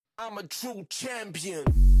I'm a true champion.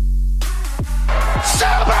 Super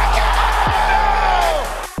kill!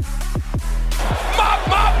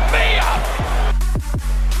 Mamma mia!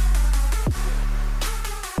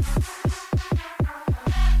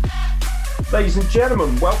 Ladies and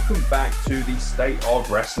gentlemen, welcome back to the State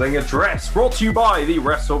of Wrestling Address, brought to you by the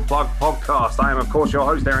Wrestle Plug Podcast. I am, of course, your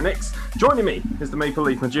host, Aaron Nix. Joining me is the Maple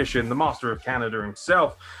Leaf Magician, the Master of Canada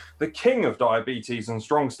himself, the King of Diabetes and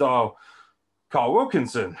Strong Style, Carl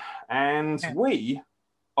Wilkinson. And we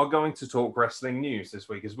are going to talk wrestling news this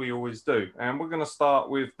week, as we always do. And we're going to start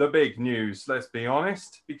with the big news, let's be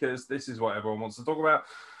honest, because this is what everyone wants to talk about.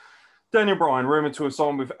 Daniel Bryan, rumored to have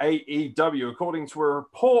signed with AEW. According to a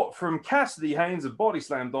report from Cassidy Haynes of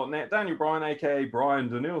Bodyslam.net, Daniel Bryan, a.k.a. Bryan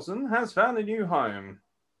Danielson, has found a new home.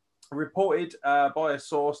 Reported by a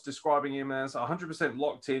source describing him as 100%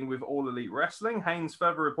 locked in with All Elite Wrestling. Haynes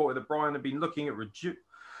further reported that Bryan had been looking at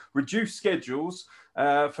reduced schedules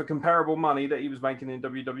for comparable money that he was making in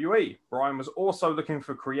WWE. Bryan was also looking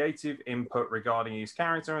for creative input regarding his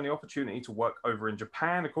character and the opportunity to work over in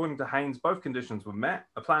Japan. According to Haynes, both conditions were met.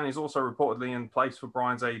 A plan is also reportedly in place for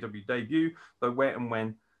Bryan's AEW debut, though where and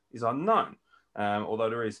when is unknown, although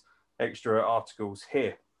there is extra articles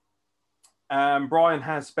here. Bryan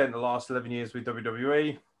has spent the last 11 years with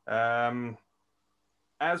WWE.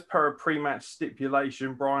 As per a pre-match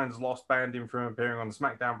stipulation, Bryan's lost banned him from appearing on the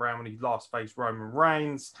SmackDown brand when he last faced Roman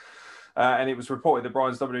Reigns. And it was reported that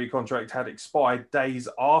Bryan's WWE contract had expired days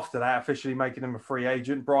after that, officially making him a free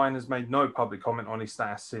agent. Bryan has made no public comment on his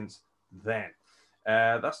status since then.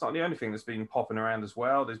 That's not the only thing that's been popping around as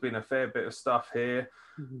well. There's been a fair bit of stuff here.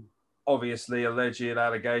 Obviously, alleged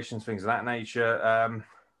allegations, things of that nature.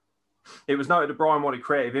 It was noted that Bryan wanted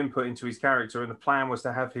creative input into his character, and the plan was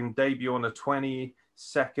to have him debut on the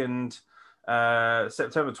September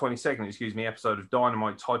 22nd, episode of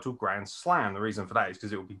Dynamite titled Grand Slam. The reason for that is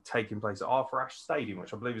because it will be taking place at Arthur Ashe Stadium,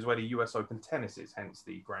 which I believe is where the US Open tennis is, hence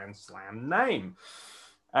the Grand Slam name.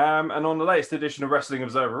 And on the latest edition of Wrestling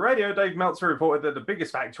Observer Radio, Dave Meltzer reported that the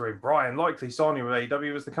biggest factor in Bryan likely signing with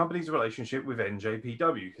AEW was the company's relationship with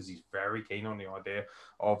NJPW, because he's very keen on the idea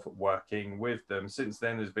of working with them. Since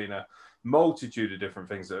then, there's been a multitude of different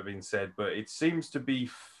things that have been said, but it seems to be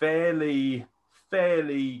fairly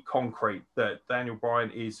concrete that Daniel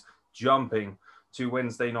Bryan is jumping to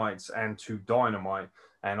Wednesday nights and to Dynamite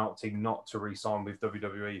and opting not to re-sign with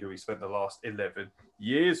WWE, who he spent the last 11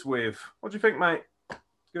 years with. What do you think, mate?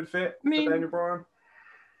 Good fit for Daniel Bryan?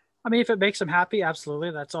 I mean, if it makes him happy,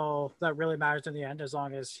 absolutely. That's all that really matters in the end, as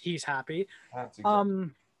long as he's happy. That's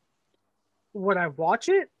exactly. Would I watch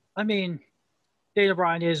it? I mean, Daniel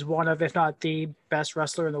Bryan is one of, if not the best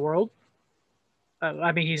wrestler in the world.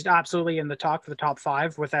 I mean, he's absolutely in the talk for the top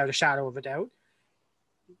 5 without a shadow of a doubt.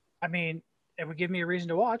 I mean, it would give me a reason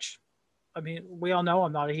to watch. I mean, we all know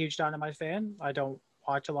I'm not a huge Dynamite fan. I don't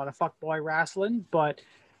watch a lot of fuckboy wrestling, but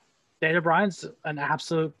Daniel Bryan's an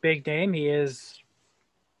absolute big name. He is,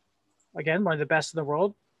 again, one of the best in the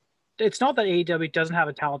world. It's not that AEW doesn't have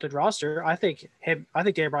a talented roster. I think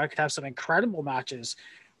Daniel Bryan could have some incredible matches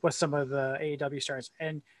with some of the AEW stars.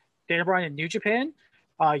 And Daniel Bryan in New Japan,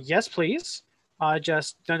 yes, please.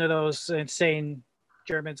 Just none of those insane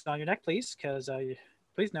Germans on your neck, please, because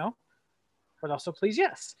please no, but also please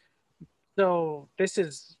yes. So this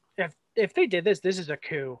is, if they did this is a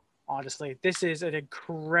coup. Honestly, this is an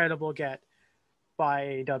incredible get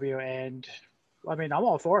by AEW, and I mean, I'm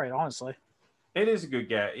all for it. Honestly, it is a good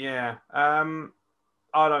get. Yeah.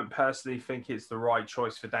 I don't personally think it's the right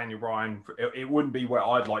choice for Daniel Bryan. It wouldn't be where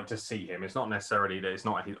I'd like to see him. It's not necessarily that it's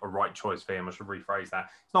not a right choice for him. I should rephrase that.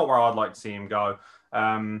 It's not where I'd like to see him go.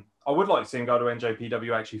 I would like to see him go to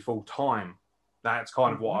NJPW actually full time. That's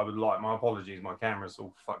kind of what I would like. My apologies. My camera's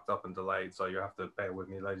all fucked up and delayed, so you have to bear with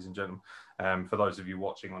me, ladies and gentlemen. For those of you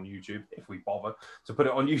watching on YouTube, if we bother to put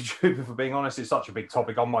it on YouTube, if we're being honest, it's such a big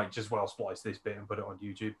topic. I might just well splice this bit and put it on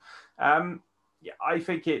YouTube. Yeah, I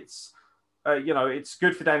think it's... it's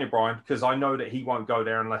good for Daniel Bryan because I know that he won't go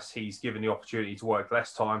there unless he's given the opportunity to work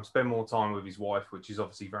less time, spend more time with his wife, which is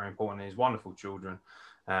obviously very important, and his wonderful children,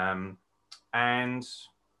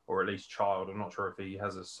 or at least child. I'm not sure if he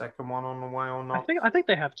has a second one on the way or not. I think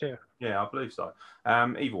they have two. Yeah, I believe so.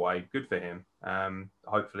 Either way, good for him.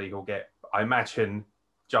 Hopefully he'll get, I imagine,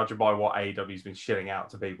 judging by what AEW's been shilling out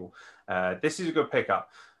to people, this is a good pickup.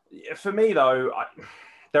 For me, though,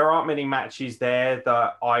 there aren't many matches there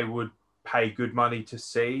that I would pay good money to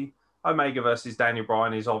see. Omega versus Daniel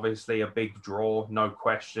Bryan is obviously a big draw, no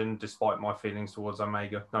question, despite my feelings towards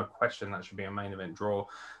Omega. No question that should be a main event draw.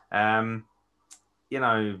 Daniel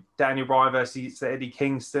Bryan versus Eddie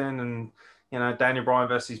Kingston, and you know, Daniel Bryan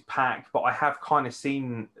versus Pac, but I have kind of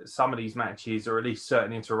seen some of these matches, or at least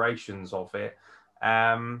certain iterations of it.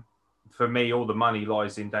 For me, all the money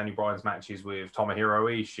lies in Daniel Bryan's matches with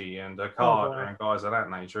Tomohiro Ishii and Okada and guys of that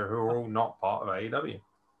nature who are all not part of AEW.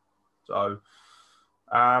 So,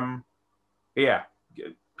 yeah,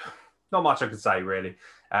 not much I could say, really.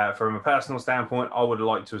 From a personal standpoint, I would have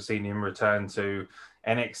liked to have seen him return to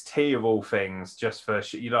NXT of all things, just for,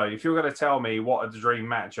 you know, if you're going to tell me what are the dream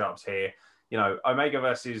matchups here, you know, Omega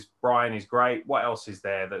versus Bryan is great. What else is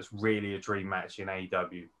there that's really a dream match in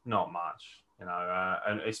AEW? Not much, you know,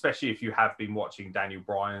 and especially if you have been watching Daniel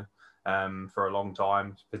Bryan for a long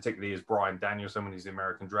time, particularly as Bryan Danielson when he's the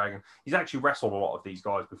American Dragon. He's actually wrestled a lot of these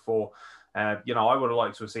guys before. You know, I would have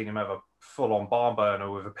liked to have seen him have a full-on barn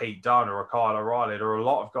burner with a Pete Dunne or a Kyle O'Reilly. There are a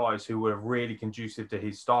lot of guys who were really conducive to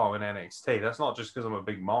his style in NXT. That's not just because I'm a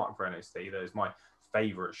big mark for NXT. That is my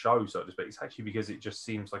favorite show, so to speak. It's actually because it just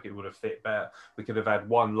seems like it would have fit better. We could have had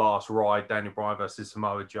one last ride, Daniel Bryan versus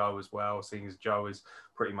Samoa Joe as well, seeing as Joe is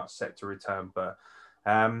pretty much set to return. But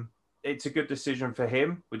it's a good decision for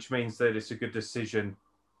him, which means that it's a good decision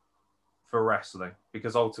for wrestling,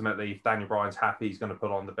 because ultimately, if Daniel Bryan's happy, he's going to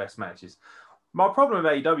put on the best matches. My problem with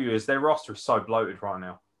AEW is their roster is so bloated right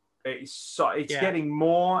now. It's getting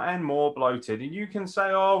more and more bloated. And you can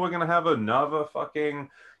say, oh, we're going to have another fucking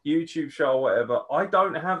YouTube show or whatever. I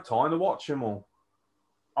don't have time to watch them all.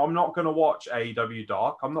 I'm not going to watch AEW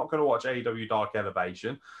Dark. I'm not going to watch AEW Dark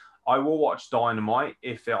Elevation. I will watch Dynamite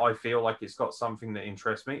if I feel like it's got something that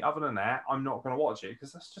interests me. Other than that, I'm not going to watch it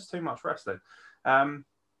because that's just too much wrestling.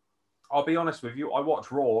 I'll be honest with you, I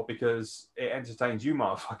watch Raw because it entertains you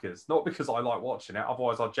motherfuckers, not because I like watching it.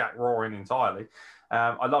 Otherwise, I'd jack Raw in entirely.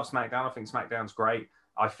 I love SmackDown. I think SmackDown's great.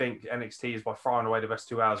 I think NXT is by far and away the best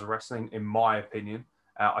 2 hours of wrestling, in my opinion.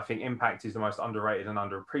 I think Impact is the most underrated and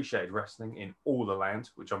underappreciated wrestling in all the land,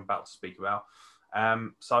 which I'm about to speak about.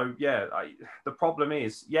 So, yeah, the problem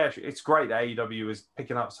is, yeah, it's great that AEW is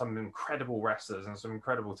picking up some incredible wrestlers and some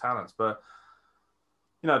incredible talents, but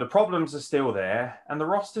you know, the problems are still there and the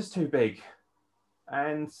roster's too big.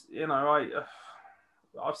 And, you know,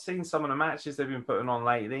 I've seen some of the matches they've been putting on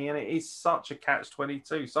lately and it is such a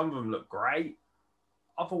catch-22. Some of them look great.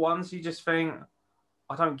 Other ones, you just think,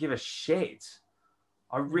 I don't give a shit.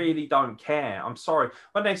 I really don't care. I'm sorry.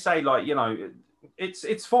 When they say, like, you know,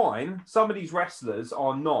 it's fine. Some of these wrestlers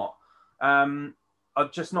are not, are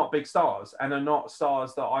just not big stars and are not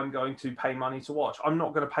stars that I'm going to pay money to watch. I'm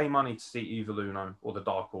not going to pay money to see Evil Uno or the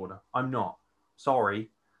Dark Order. I'm not. Sorry.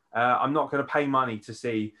 I'm not going to pay money to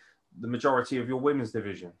see the majority of your women's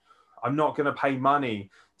division. I'm not going to pay money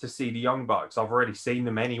to see the Young Bucks. I've already seen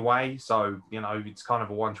them anyway. So, you know, it's kind of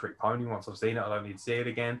a one-trick pony. Once I've seen it, I don't need to see it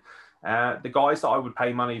again. The guys that I would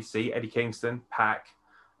pay money to see, Eddie Kingston, Pac,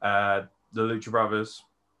 the Lucha Brothers,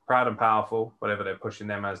 Proud and Powerful, whatever they're pushing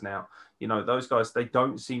them as now. You know, those guys, they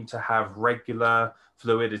don't seem to have regular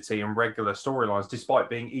fluidity and regular storylines,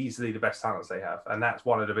 despite being easily the best talents they have. And that's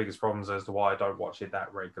one of the biggest problems as to why I don't watch it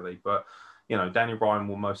that regularly. But, you know, Daniel Bryan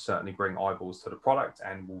will most certainly bring eyeballs to the product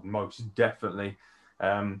and will most definitely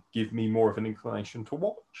give me more of an inclination to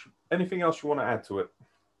watch. Anything else you want to add to it?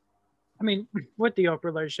 I mean, with the Oak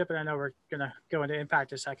relationship, and I know we're going to go into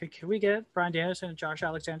Impact in a second, can we get Bryan Danielson and Josh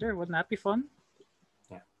Alexander? Wouldn't that be fun?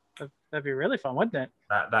 That'd be really fun, wouldn't it?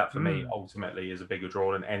 That for me, ultimately, is a bigger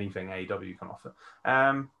draw than anything AEW can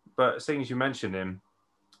offer. But seeing as you mentioned him,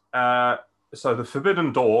 so the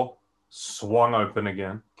Forbidden Door swung open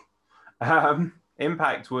again.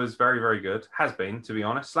 Impact was very, very good. Has been, to be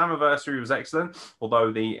honest. Slammiversary was excellent,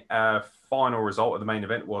 although the final result of the main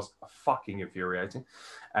event was fucking infuriating.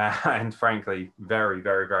 And frankly, very,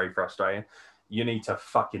 very, very frustrating. You need to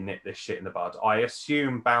fucking nip this shit in the bud. I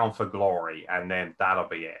assume Bound for Glory, and then that'll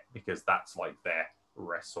be it, because that's like their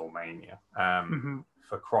WrestleMania.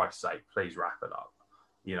 For Christ's sake, please wrap it up.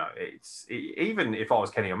 You know, even if I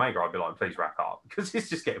was Kenny Omega, I'd be like, please wrap up, because it's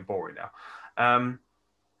just getting boring now.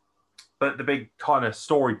 But the big kind of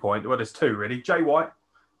story point, well, there's two really. Jay White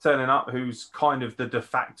turning up, who's kind of the de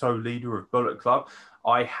facto leader of Bullet Club.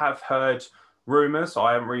 I have heard rumors,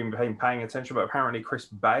 I haven't really been paying attention, but apparently Chris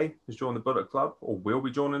Bay has joined the Bullet Club, or will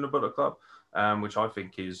be joining the Bullet Club, which I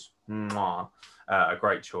think is a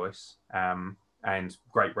great choice and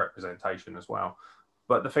great representation as well.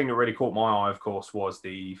 But the thing that really caught my eye, of course, was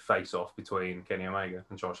the face-off between Kenny Omega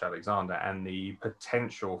and Josh Alexander, and the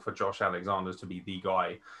potential for Josh Alexander to be the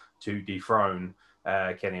guy to dethrone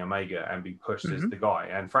Kenny Omega and be pushed as the guy.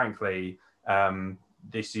 And frankly,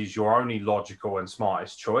 this is your only logical and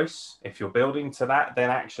smartest choice. If you're building to that, then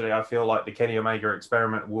actually I feel like the Kenny Omega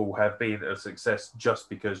experiment will have been a success just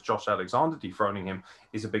because Josh Alexander dethroning him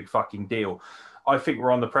is a big fucking deal. I think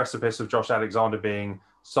we're on the precipice of Josh Alexander being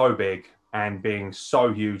so big and being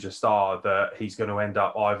so huge a star that he's going to end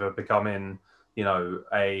up either becoming, you know,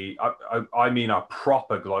 a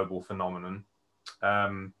proper global phenomenon,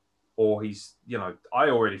 or he's, you know, I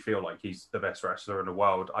already feel like he's the best wrestler in the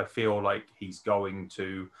world. I feel like he's going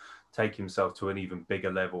to take himself to an even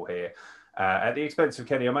bigger level here. At the expense of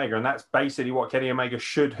Kenny Omega, and that's basically what Kenny Omega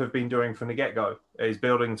should have been doing from the get-go, is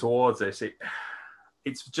building towards this.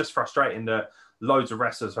 It's just frustrating that loads of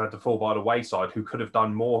wrestlers have had to fall by the wayside who could have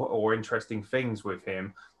done more or interesting things with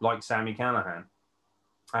him, like Sami Callihan.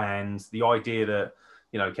 And the idea that,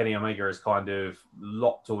 you know, Kenny Omega has kind of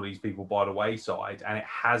locked all these people by the wayside, and it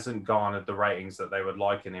hasn't garnered the ratings that they would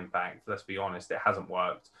like in Impact. Let's be honest, it hasn't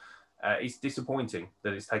worked. It's disappointing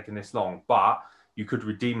that it's taken this long, but you could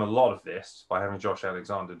redeem a lot of this by having Josh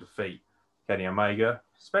Alexander defeat Kenny Omega,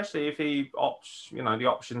 especially if he opts, you know, the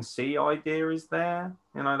option C idea is there.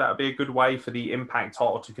 You know, that would be a good way for the Impact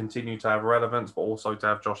title to continue to have relevance, but also to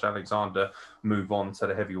have Josh Alexander move on to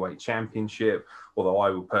the heavyweight championship, although I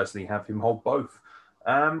will personally have him hold both.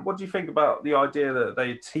 What do you think about the idea that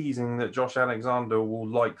they're teasing that Josh Alexander will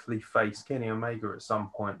likely face Kenny Omega at some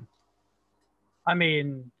point? I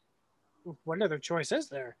mean, what other choice is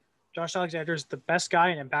there? Josh Alexander's the best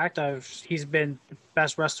guy in Impact. He's been the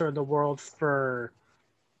best wrestler in the world for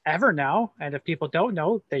ever now. And if people don't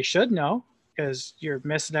know, they should know, because you're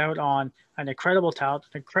missing out on an incredible talent,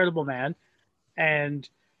 an incredible man. And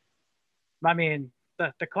I mean,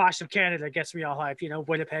 the Clash of Canada gets me all hyped, you know,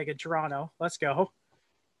 Winnipeg and Toronto. Let's go.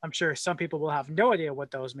 I'm sure some people will have no idea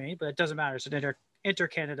what those mean, but it doesn't matter. It's an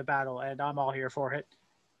inter-Canada battle, and I'm all here for it.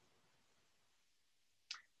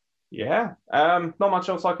 Yeah, not much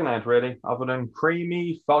else I can add, really, other than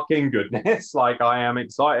creamy fucking goodness. Like, I am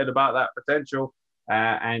excited about that potential,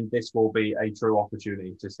 and this will be a true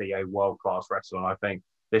opportunity to see a world-class wrestler. And I think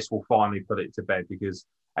this will finally put it to bed, because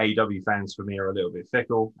AEW fans, for me, are a little bit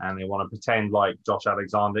fickle, and they want to pretend like Josh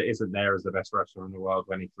Alexander isn't there as the best wrestler in the world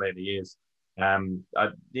when he clearly is. At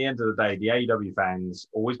the end of the day, the AEW fans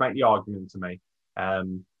always make the argument to me.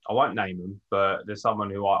 I won't name them, but there's someone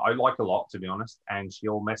who I like a lot, to be honest, and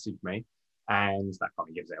she'll message me, and that kind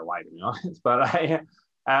of gives it away, to be honest. But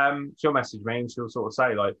she'll message me and she'll sort of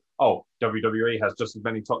say, like, oh, WWE has just as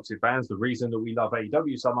many toxic fans. The reason that we love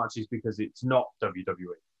AEW so much is because it's not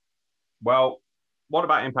WWE. Well, what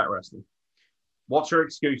about Impact Wrestling? What's your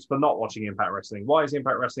excuse for not watching Impact Wrestling? Why is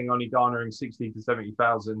Impact Wrestling only garnering 60 to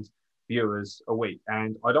 70,000 viewers a week?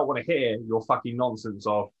 And I don't want to hear your fucking nonsense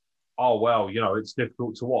of, oh, well, you know, it's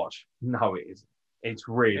difficult to watch. No, it isn't. It's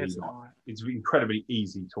really not. It's incredibly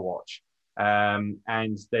easy to watch. And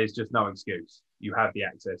there's just no excuse. You have the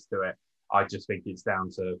access to it. I just think it's down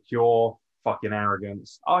to pure fucking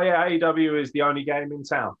arrogance. Oh, yeah, AEW is the only game in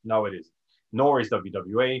town. No, it isn't. Nor is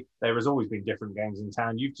WWE. There has always been different games in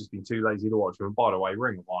town. You've just been too lazy to watch them. And by the way,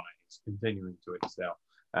 Ring of Honor is continuing to excel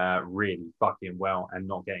really fucking well and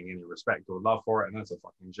not getting any respect or love for it. And that's a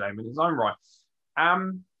fucking shame in its own right.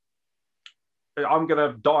 I'm going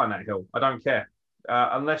to die on that hill. I don't care.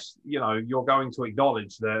 Unless, you know, you're going to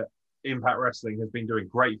acknowledge that Impact Wrestling has been doing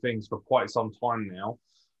great things for quite some time now.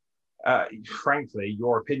 Frankly,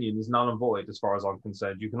 your opinion is null and void as far as I'm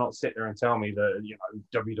concerned. You cannot sit there and tell me that, you know,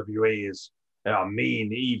 WWE is a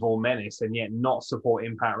mean, evil menace and yet not support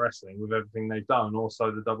Impact Wrestling with everything they've done.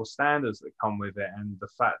 Also, the double standards that come with it, and the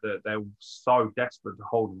fact that they're so desperate to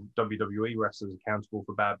hold WWE wrestlers accountable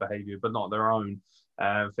for bad behavior, but not their own.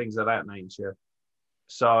 Things of that nature.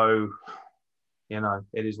 So, you know,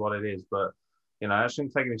 it is what it is. But, you know, I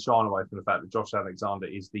shouldn't take any shine away from the fact that Josh Alexander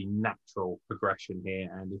is the natural progression here.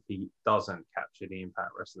 And if he doesn't capture the Impact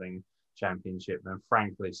Wrestling Championship, then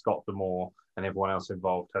frankly, Scott D'Amore and everyone else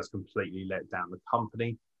involved has completely let down the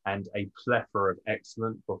company and a plethora of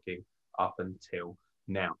excellent booking up until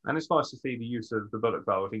now. And it's nice to see the use of the Bullet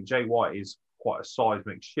Club. I think Jay White is quite a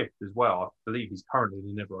seismic shift as well. I believe he's currently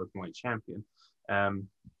the Never Openweight champion. And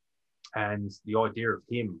the idea of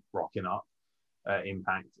him rocking up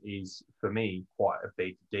Impact is, for me, quite a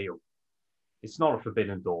big deal. It's not a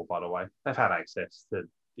forbidden door, by the way. They've had access to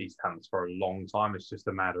these talents for a long time. It's just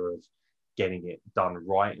a matter of getting it done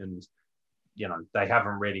right. And, you know, they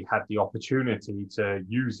haven't really had the opportunity to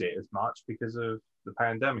use it as much because of the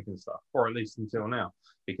pandemic and stuff, or at least until now,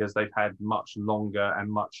 because they've had much longer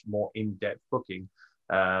and much more in-depth booking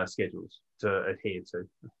schedules to adhere to.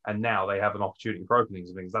 And now they have an opportunity for openings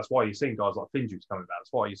and things. That's why you're seeing guys like Finjuice coming back.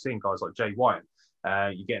 That's why you're seeing guys like Jay White.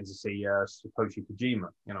 You're getting to see Satoshi Kojima,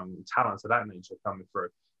 you know, talents of that nature coming through.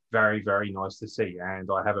 Very, very nice to see. And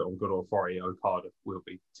I have it on good authority. Okada will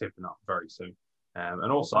be tipping up very soon.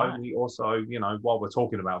 And also, we also, you know, while we're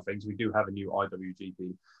talking about things, we do have a new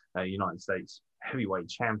IWGP United States heavyweight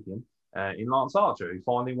champion, in Lance Archer, who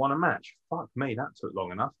finally won a match. Fuck me, that took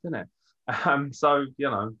long enough, didn't it? So,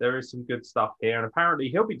 there is some good stuff here. And apparently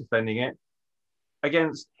he'll be defending it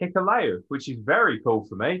against Hikuleo, which is very cool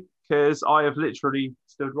for me because I have literally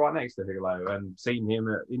stood right next to Hikuleo and seen him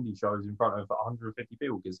at indie shows in front of 150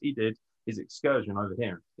 people because he did his excursion over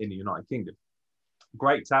here in the United Kingdom.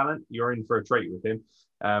 Great talent. You're in for a treat with him.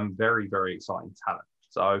 Very, very exciting talent.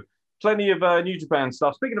 So plenty of New Japan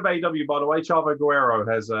stuff. Speaking of AEW, by the way, Chavo Guerrero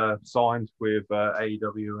has signed with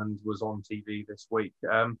AEW and was on TV this week.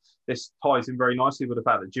 This ties in very nicely with the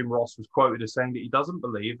fact that Jim Ross was quoted as saying that he doesn't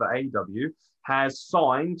believe that AEW has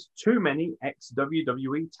signed too many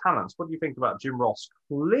ex-WWE talents. What do you think about Jim Ross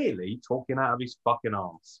clearly talking out of his fucking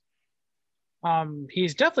arms?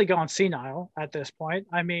 He's definitely gone senile at this point.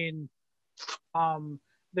 I mean,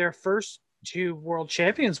 their first two world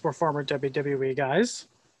champions were former WWE guys.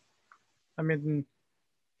 I mean,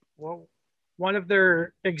 well, one of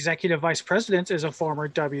their executive vice presidents is a former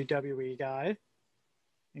WWE guy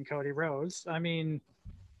in Cody Rhodes. I mean,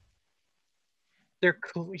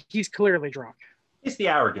 he's clearly drunk. It's the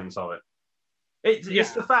arrogance of it.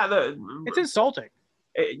 It's the fact that... It's insulting.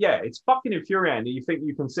 It's fucking infuriating that you think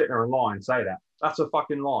you can sit there and lie and say that. That's a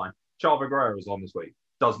fucking lie. Chavo Guerrero is on this week.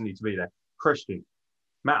 Doesn't need to be there. Christian,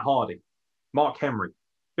 Matt Hardy, Mark Henry,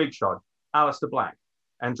 Big Show, Aleister Black,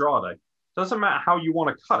 Andrade. Doesn't matter how you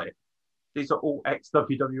want to cut it. These are all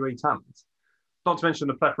ex-WWE talents. Not to mention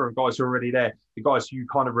the plethora of guys who are already there, the guys who you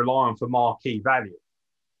kind of rely on for marquee value.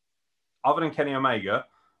 Other than Kenny Omega,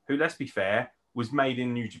 who, let's be fair, was made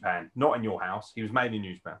in New Japan, not in your house. He was made in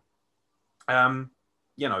New Japan.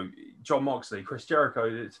 John Moxley, Chris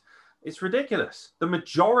Jericho, it's ridiculous. The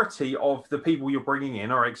majority of the people you're bringing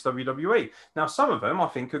in are ex-WWE. Now, some of them I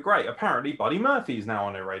think are great. Apparently, Buddy Murphy is now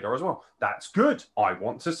on their radar as well. That's good. I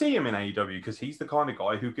want to see him in AEW because he's the kind of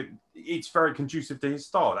guy who it's very conducive to his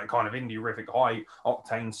style, that kind of indie-rific,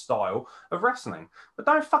 high-octane style of wrestling. But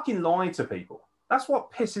don't fucking lie to people. That's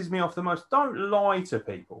what pisses me off the most. Don't lie to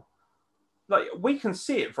people. Like, we can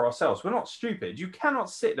see it for ourselves. We're not stupid. You cannot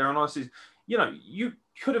sit there and honestly, you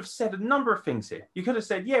could have said a number of things here. You could have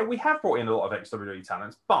said, yeah, we have brought in a lot of ex-WWE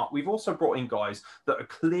talents, but we've also brought in guys that are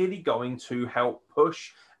clearly going to help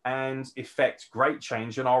push and effect great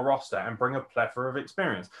change in our roster and bring a plethora of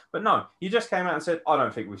experience. But no, you just came out and said, I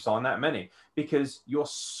don't think we've signed that many because you're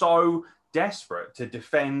so desperate to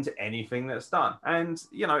defend anything that's done. And,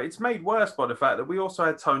 it's made worse by the fact that we also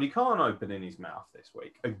had Tony Khan opening his mouth this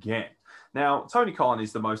week again. Now, Tony Khan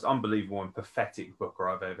is the most unbelievable and pathetic booker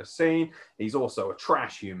I've ever seen. He's also a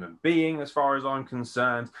trash human being as far as I'm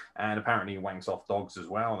concerned. And apparently he wanks off dogs as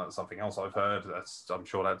well. That's something else I've heard. I'm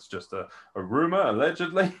sure that's just a rumor,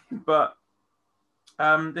 allegedly. But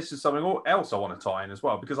this is something else I want to tie in as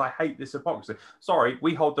well, because I hate this hypocrisy. Sorry,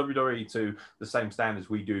 we hold WWE to the same standards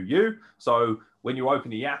we do you. So when you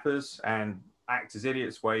open the yappers and act as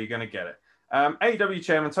idiots, where are you going to get it? AEW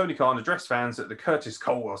chairman Tony Khan addressed fans at the Curtis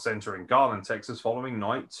Culwell Center in Garland, Texas, following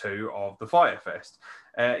night 2 of the Fyter Fest.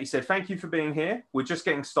 He said, "Thank you for being here. We're just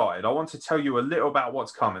getting started. I want to tell you a little about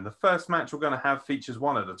what's coming. The first match we're going to have features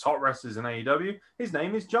one of the top wrestlers in AEW. His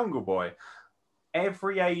name is Jungle Boy."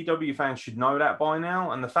 Every AEW fan should know that by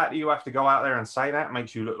now, and the fact that you have to go out there and say that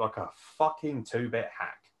makes you look like a fucking 2-bit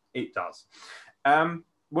hack. It does.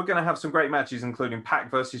 We're going to have some great matches, including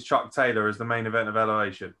Pac versus Chuck Taylor as the main event of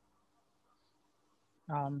Elevation.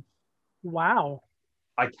 Wow.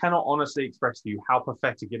 I cannot honestly express to you how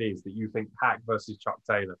pathetic it is that you think Pac versus Chuck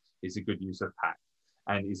Taylor is a good use of Pac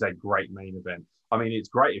and is a great main event. I mean, it's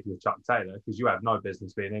great if you're Chuck Taylor because you have no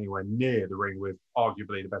business being anywhere near the ring with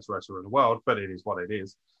arguably the best wrestler in the world, but it is what it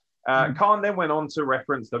is. Khan then went on to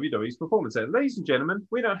reference WWE's Performance Center. Ladies and gentlemen,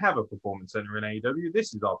 we don't have a Performance Center in AEW.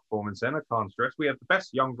 This is our Performance Center, Khan stressed. We have the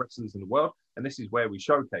best young wrestlers in the world, and this is where we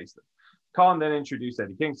showcase them. Khan then introduced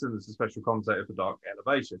Eddie Kingston as a special commentator for Dark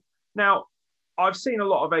Elevation. Now, I've seen a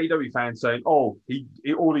lot of AEW fans saying, all he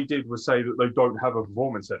did was say that they don't have a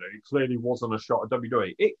Performance Center. It clearly wasn't a shot at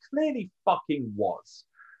WWE. It clearly fucking was.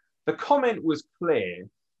 The comment was clear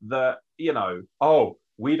that,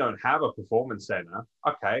 we don't have a Performance Center.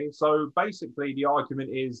 Okay, so basically the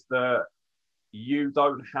argument is that you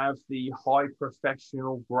don't have the high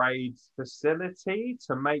professional grade facility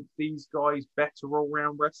to make these guys better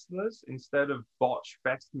all-round wrestlers instead of botch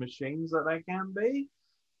fest machines that they can be.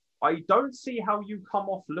 I don't see how you come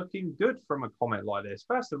off looking good from a comment like this.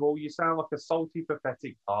 First of all, you sound like a salty,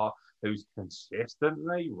 pathetic car who's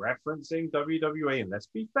consistently referencing WWE. And let's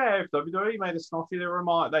be fair, if WWE made a snotty little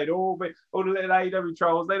remark, all the little AEW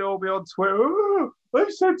trolls, they'd all be on Twitter. Oh, they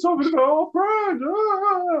said something about our brand.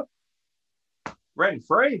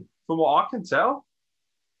 Rent-free, from what I can tell.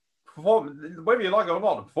 whether you like it or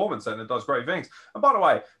not, the Performance Center does great things. And by the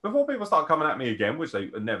way, before people start coming at me again, which they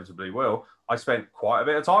inevitably will, I spent quite a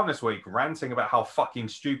bit of time this week ranting about how fucking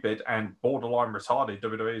stupid and borderline retarded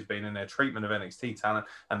WWE has been in their treatment of NXT talent,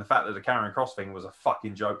 and the fact that the Karrion Kross thing was a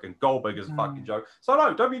fucking joke and Goldberg is a fucking joke. So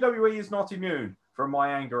no, WWE is not immune from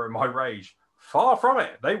my anger and my rage. Far from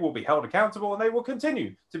it. They will be held accountable and they will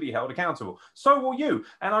continue to be held accountable. So will you.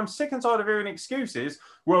 And I'm sick and tired of hearing excuses.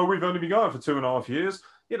 Well, we've only been going for 2.5 years.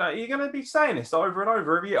 You know, you're going to be saying this over and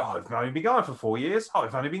over every year. Oh, I've only been going for 4 years. Oh,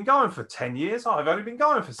 I've only been going for 10 years. Oh, I've only been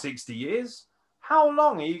going for 60 years. How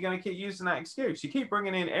long are you going to keep using that excuse? You keep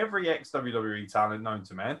bringing in every ex-WWE talent known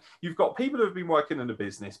to man. You've got people who have been working in the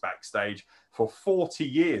business backstage for 40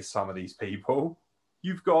 years, some of these people.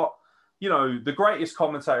 You've got, you know, the greatest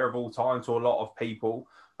commentator of all time to a lot of people,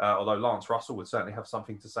 although Lance Russell would certainly have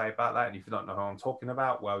something to say about that. And if you don't know who I'm talking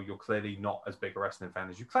about, well, you're clearly not as big a wrestling fan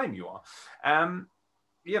as you claim you are.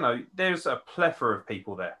 You know, there's a plethora of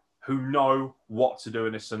people there who know what to do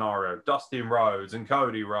in this scenario. Dustin Rhodes and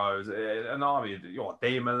Cody Rhodes, an army,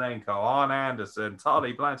 Dean Malenko, Arn Anderson,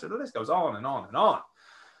 Tully Blanchard, the list goes on and on and on.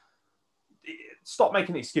 Stop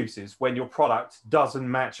making excuses when your product doesn't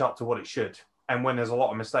match up to what it should. And when there's a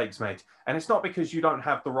lot of mistakes made. And it's not because you don't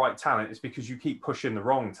have the right talent, it's because you keep pushing the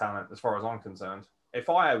wrong talent, as far as I'm concerned. If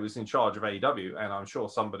I was in charge of AEW, and I'm sure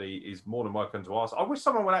somebody is more than welcome to ask, I wish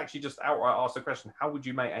someone would actually just outright ask the question, how would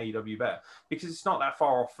you make AEW better? Because it's not that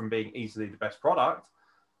far off from being easily the best product.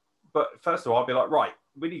 But first of all, I'd be like, right,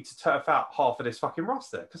 we need to turf out half of this fucking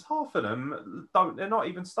roster, because half of them they're not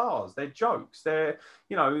even stars. They're jokes. They're,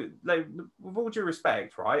 you know, with all due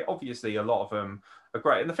respect, right? Obviously, a lot of them are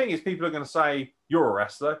great. And the thing is, people are going to say, you're a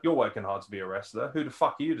wrestler. You're working hard to be a wrestler. Who the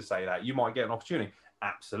fuck are you to say that? You might get an opportunity.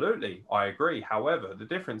 Absolutely. I agree. However, the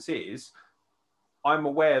difference is I'm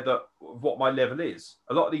aware that what my level is.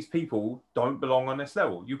 A lot of these people don't belong on this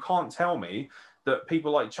level. You can't tell me that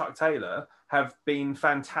people like Chuck Taylor have been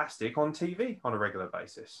fantastic on TV on a regular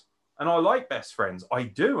basis. And I like Best Friends. I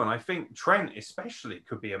do. And I think Trent especially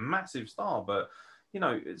could be a massive star. But, you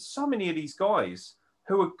know, so many of these guys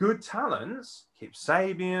who are good talents, Kip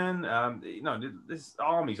Sabian, you know, there's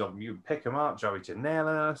armies of them. You pick them up, Joey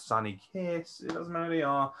Janela, Sonny Kiss, it doesn't matter who they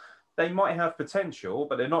are. They might have potential,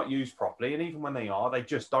 but they're not used properly. And even when they are, they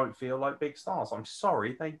just don't feel like big stars. I'm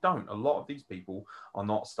sorry, they don't. A lot of these people are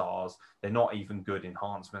not stars. They're not even good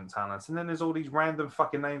enhancement talents. And then there's all these random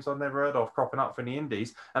fucking names I've never heard of cropping up from the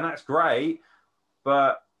indies. And that's great.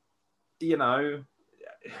 But, you know,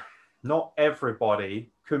 not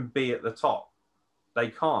everybody can be at the top. They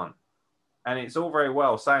can't. And it's all very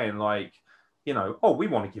well saying, like, you know, oh, we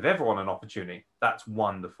want to give everyone an opportunity. That's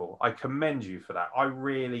wonderful. I commend you for that. I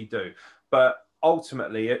really do. But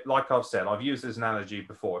ultimately, like I've said, I've used this analogy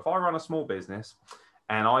before. If I run a small business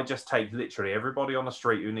and I just take literally everybody on the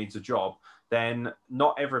street who needs a job, then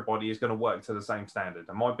not everybody is going to work to the same standard.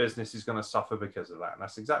 And my business is going to suffer because of that. And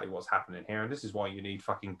that's exactly what's happening here. And this is why you need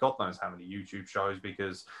fucking God knows how many YouTube shows,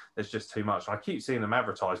 because there's just too much. And I keep seeing them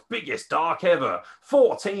advertised, biggest dark ever,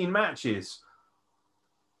 14 matches.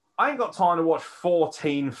 I ain't got time to watch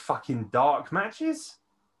 14 fucking dark matches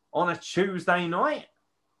on a Tuesday night.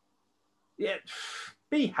 Yeah,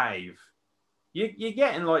 behave. You're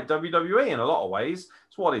getting like WWE in a lot of ways.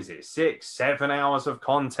 So what is it? 6, 7 hours of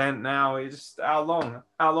content now. It's how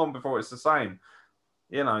long before it's the same?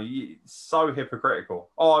 You know, it's so hypocritical.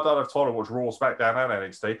 Oh, I don't have time to watch Raw, SmackDown,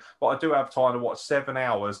 and NXT, but I do have time to watch 7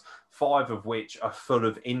 hours, 5 of which are full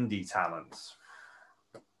of indie talents.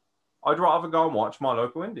 I'd rather go and watch my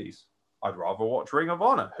local indies. I'd rather watch Ring of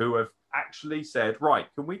Honor, who have actually said, right,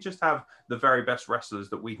 can we just have the very best wrestlers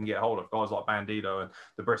that we can get hold of? Guys like Bandito and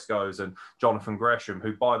the Briscoes and Jonathan Gresham,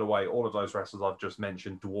 who, by the way, all of those wrestlers I've just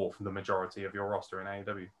mentioned dwarf the majority of your roster in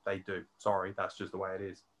AEW. They do. Sorry, that's just the way it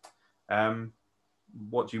is.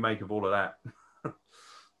 What do you make of all of that?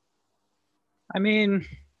 I mean,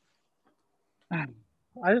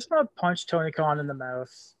 I just want to punch Tony Khan in the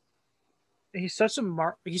mouth. He's such a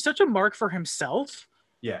mark for himself.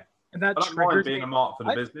 Yeah. And that I don't mind being a mark for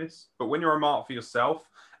the business, but when you're a mark for yourself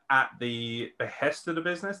at the behest of the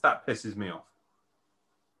business, that pisses me off.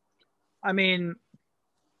 I mean,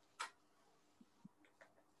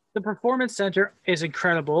 the Performance Center is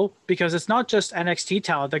incredible because it's not just NXT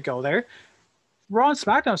talent that go there. Raw and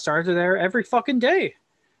SmackDown stars are there every fucking day.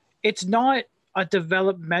 It's not a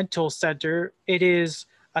developmental center. It is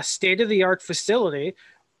a state-of-the-art facility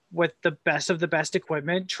with the best of the best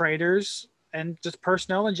equipment, trainers, and just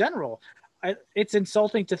personnel in general. It's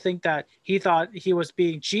insulting to think that he thought he was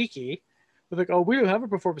being cheeky. We're like, oh, we don't have a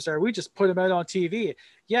Performance Center. We just put him out on TV.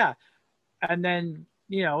 Yeah. And then,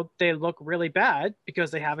 you know, they look really bad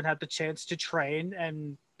because they haven't had the chance to train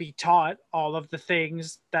and be taught all of the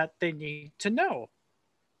things that they need to know.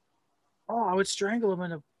 Oh, I would strangle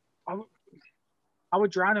him I would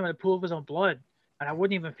drown him in a pool of his own blood, and I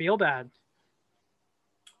wouldn't even feel bad.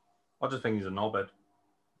 I just think he's a knobhead.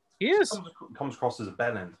 He is. Comes across as a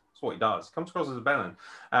bellend. That's what he does. Comes across as a bellend.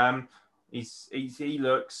 He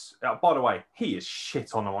looks. By the way, he is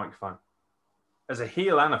shit on the microphone. As a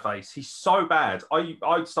heel and a face, he's so bad. I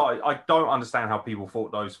don't understand how people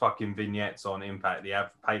thought those fucking vignettes on Impact, the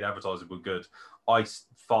paid advertisers, were good. I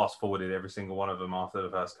fast forwarded every single one of them after the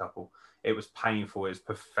first couple. It was painful. It was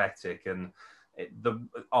pathetic, and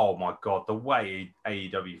oh my god, the way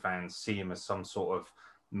AEW fans see him as some sort of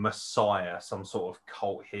messiah, some sort of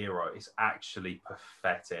cult hero, is actually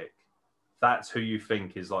pathetic. That's who you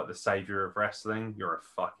think is like the savior of wrestling. You're a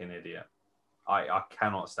fucking idiot. I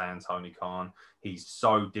cannot stand Tony Khan. He's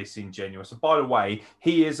so disingenuous. And by the way,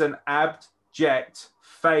 he is an abject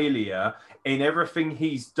failure in everything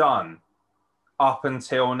he's done up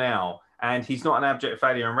until now. And he's not an abject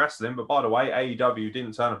failure in wrestling. But by the way, AEW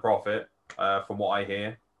didn't turn a profit, from what I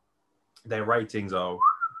hear. Their ratings are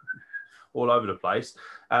all over the place.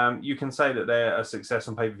 You can say that they're a success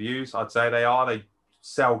on pay-per-views. I'd say they are. They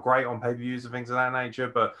sell great on pay-per-views and things of that nature,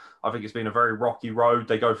 but I think it's been a very rocky road.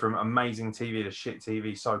 They go from amazing TV to shit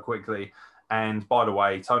TV so quickly. And by the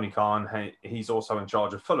way, Tony Khan, he's also in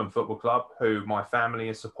charge of Fulham Football Club, who my family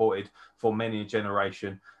has supported for many a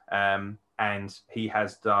generation. And he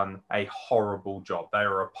has done a horrible job. They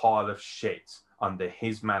are a pile of shit under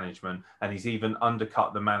his management. And he's even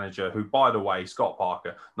undercut the manager, who, by the way, Scott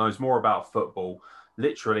Parker, knows more about football.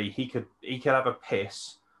 Literally, he could have a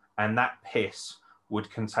piss, and that piss would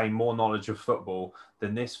contain more knowledge of football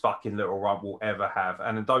than this fucking little rump will ever have.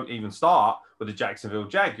 And don't even start with the Jacksonville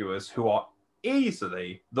Jaguars, who are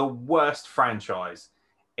easily the worst franchise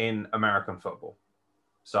in American football.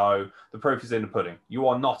 So the proof is in the pudding. You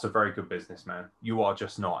are not a very good businessman. You are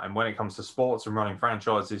just not. And when it comes to sports and running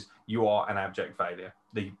franchises, you are an abject failure.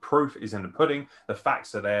 The proof is in the pudding. The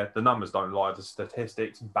facts are there. The numbers don't lie. The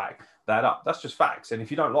statistics back that up. That's just facts. And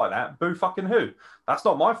if you don't like that, boo fucking who? That's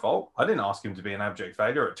not my fault. I didn't ask him to be an abject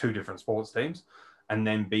failure at two different sports teams and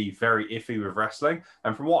then be very iffy with wrestling.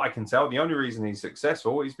 And from what I can tell, the only reason he's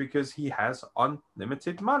successful is because he has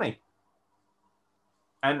unlimited money.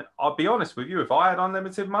 And I'll be honest with you, if I had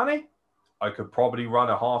unlimited money, I could probably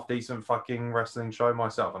run a half-decent fucking wrestling show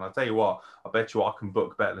myself. And I'll tell you what, I bet you I can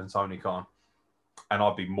book better than Tony Khan. And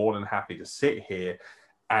I'd be more than happy to sit here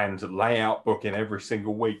and lay out booking every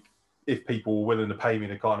single week if people were willing to pay me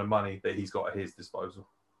the kind of money that he's got at his disposal.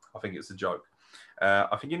 I think it's a joke.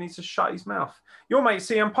 I think he needs to shut his mouth. Your mate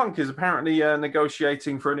CM Punk is apparently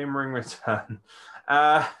negotiating for an in-ring return.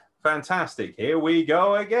 Fantastic. Here we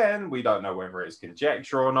go again. We don't know whether it's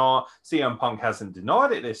conjecture or not. CM Punk hasn't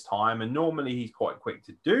denied it this time, and normally he's quite quick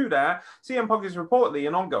to do that. CM Punk is reportedly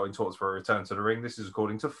in ongoing talks for a return to the ring. This is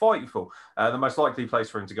according to Fightful. The most likely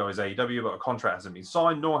place for him to go is AEW, but a contract hasn't been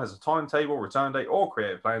signed, nor has a timetable, return date, or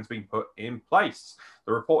creative plans been put in place.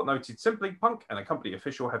 The report noted simply, Punk and a company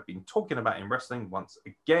official have been talking about him wrestling once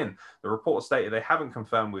again. The report stated they haven't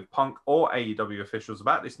confirmed with Punk or AEW officials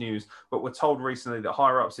about this news, but were told recently that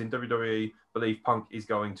higher-ups in WWE believe Punk is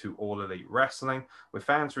going to All Elite Wrestling. With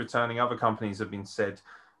fans returning, other companies have been said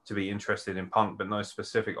to be interested in Punk, but no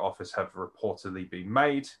specific offers have reportedly been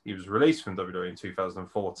made. He was released from WWE in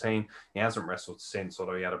 2014. He hasn't wrestled since,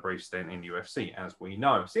 although he had a brief stint in UFC, as we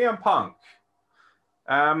know. CM Punk.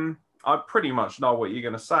 I pretty much know what you're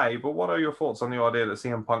going to say, but what are your thoughts on the idea that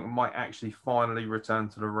CM Punk might actually finally return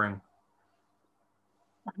to the ring?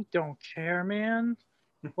 I don't care, man.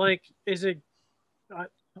 Like, is it...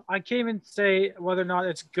 I can't even say whether or not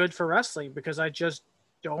it's good for wrestling because I just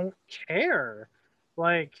don't care.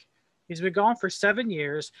 Like, he's been gone for 7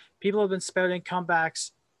 years. People have been spouting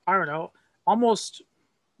comebacks, I don't know, almost,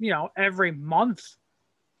 every month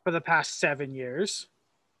for the past 7 years.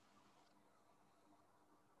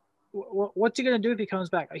 What's he going to do if he comes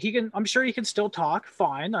back? I'm sure he can still talk.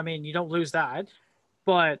 Fine. I mean, you don't lose that.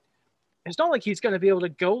 But it's not like he's going to be able to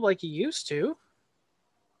go like he used to.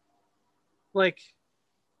 Like,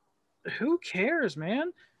 who cares,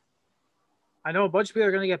 man? I know a bunch of people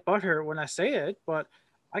are going to get butthurt when I say it, but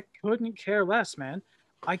I couldn't care less, man.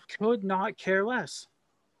 I could not care less.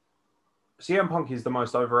 CM Punk is the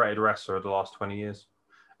most overrated wrestler of the last 20 years.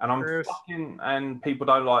 And and people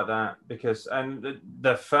don't like that because, and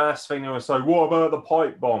the first thing they will say, what about the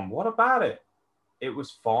pipe bomb? What about it? It was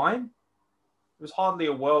fine. It was hardly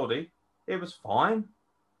a worldie. It was fine.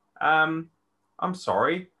 I'm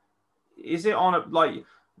sorry. Is it on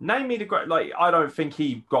name me the great, I don't think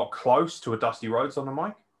he got close to a Dusty Rhodes on the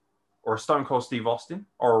mic or a Stone Cold Steve Austin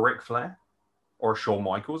or a Ric Flair or Shawn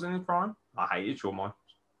Michaels in his prime. I hated Shawn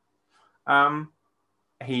Michaels.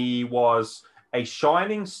 He was a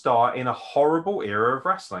shining star in a horrible era of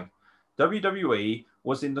wrestling. WWE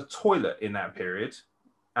was in the toilet in that period.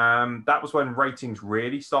 That was when ratings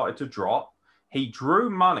really started to drop. He drew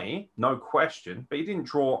money, no question, but he didn't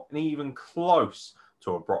draw even close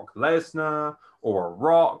to a Brock Lesnar or a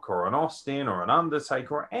Rock or an Austin or an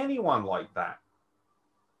Undertaker or anyone like that.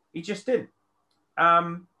 He just didn't.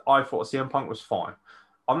 I thought CM Punk was fine.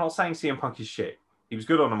 I'm not saying CM Punk is shit. He was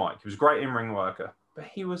good on the mic. He was a great in-ring worker, but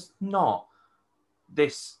he was not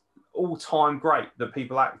this all-time great that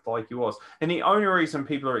people act like he was. And the only reason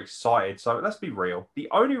people are excited, so let's be real, the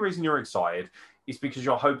only reason you're excited is because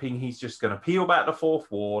you're hoping he's just going to peel back the fourth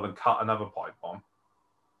wall and cut another pipe bomb.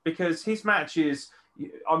 Because his matches,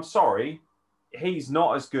 I'm sorry, he's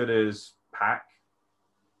not as good as Pac.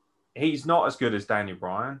 He's not as good as Daniel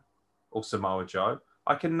Bryan or Samoa Joe.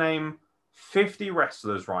 I can name 50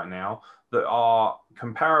 wrestlers right now that are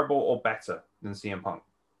comparable or better than CM Punk.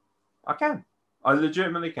 I can. I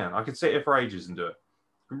legitimately can. I could sit here for ages and do it.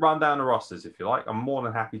 Run down the rosters if you like. I'm more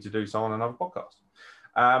than happy to do so on another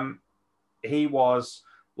podcast. He was,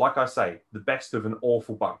 like I say, the best of an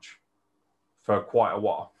awful bunch for quite a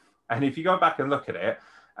while. And if you go back and look at it,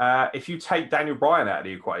 if you take Daniel Bryan out of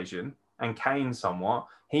the equation and Kane somewhat,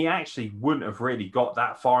 he actually wouldn't have really got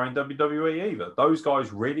that far in WWE either. Those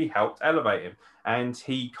guys really helped elevate him. And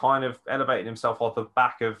he kind of elevated himself off the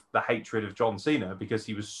back of the hatred of John Cena because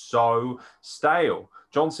he was so stale.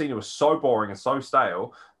 John Cena was so boring and so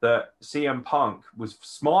stale that CM Punk was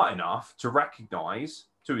smart enough to recognize,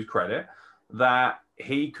 to his credit, that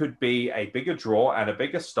he could be a bigger draw and a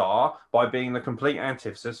bigger star by being the complete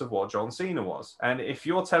antithesis of what John Cena was. And if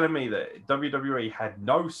you're telling me that WWE had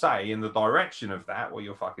no say in the direction of that, well,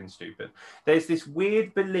 you're fucking stupid. There's this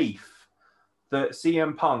weird belief that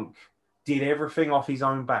CM Punk did everything off his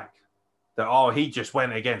own back. That, oh, he just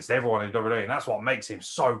went against everyone in WWE, and that's what makes him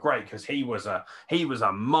so great, because he was a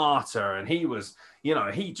martyr, and he was, you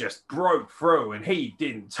know, he just broke through, and he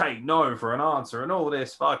didn't take no for an answer, and all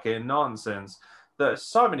this fucking nonsense that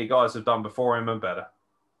so many guys have done before him and better.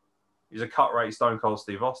 He's a cut-rate Stone Cold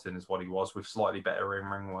Steve Austin is what he was, with slightly better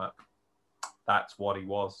in-ring work. That's what he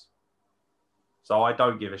was. So I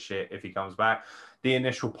don't give a shit if he comes back. The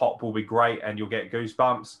initial pop will be great, and you'll get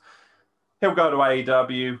goosebumps. He'll go to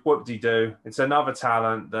AEW, whoop-de-doo. It's another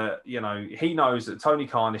talent that, you know, he knows that Tony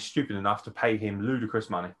Khan is stupid enough to pay him ludicrous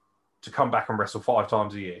money to come back and wrestle 5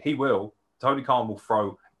 times a year. He will. Tony Khan will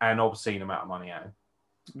throw an obscene amount of money at him.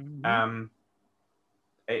 Mm-hmm.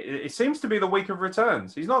 It seems to be the week of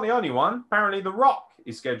returns. He's not the only one. Apparently, The Rock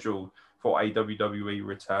is scheduled for a WWE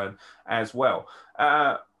return as well.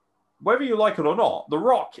 Whether you like it or not, The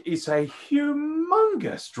Rock is a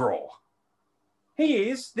humongous draw. He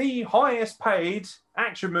is the highest paid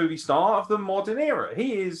action movie star of the modern era.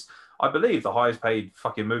 He is, I believe, the highest paid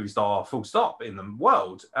fucking movie star, full stop, in the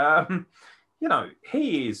world. You know,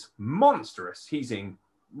 he is monstrous. He's in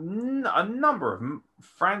a number of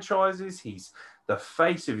franchises. He's the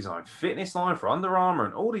face of his own fitness line for Under Armour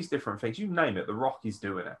and all these different things. You name it, The Rock is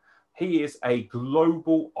doing it. He is a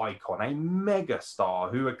global icon, a mega star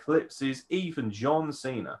who eclipses even John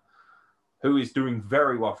Cena, who is doing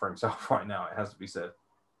very well for himself right now, it has to be said.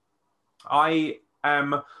 I'm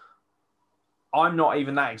not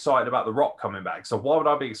even that excited about The Rock coming back. So why would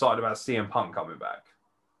I be excited about CM Punk coming back?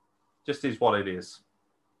 Just is what it is.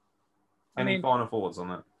 Any final thoughts on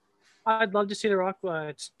that? I'd love to see The Rock.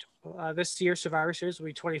 This year, Survivor Series will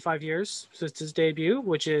be 25 years since his debut,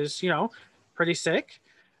 which is, you know, pretty sick.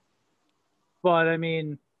 But, I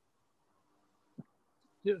mean,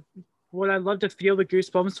 would I love to feel the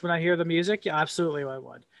goosebumps when I hear the music? Yeah, absolutely I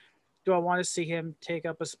would. Do I want to see him take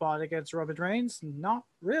up a spot against Roman Reigns? Not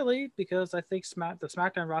really, because I think the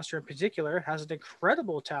SmackDown roster in particular has an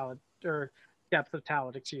incredible depth of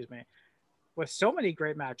talent, with so many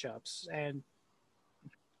great matchups. And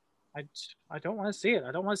I don't want to see it.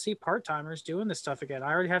 I don't want to see part-timers doing this stuff again.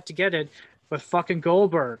 I already have to get it with fucking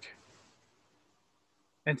Goldberg.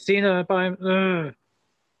 And Cena by...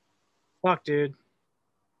 Fuck, dude.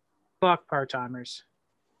 Fuck part-timers.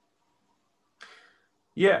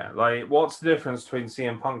 Yeah, like, what's the difference between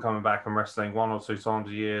CM Punk coming back and wrestling 1 or 2 times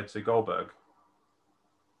a year to Goldberg?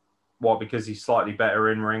 What, because he's slightly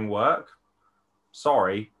better in-ring work?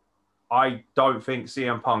 Sorry, I don't think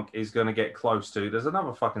CM Punk is going to get close to... There's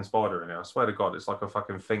another fucking spider in here. I swear to God, it's like a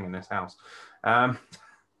fucking thing in this house.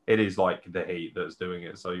 It is like the heat that's doing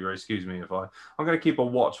it. So you're excuse me if I'm going to keep a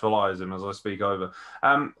watchful eye on him as I speak over.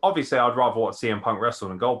 Obviously, I'd rather watch CM Punk wrestle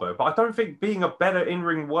than Goldberg, but I don't think being a better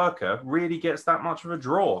in-ring worker really gets that much of a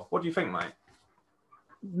draw. What do you think, mate?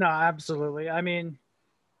 No, absolutely. I mean,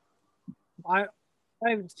 I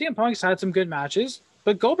CM Punk's had some good matches,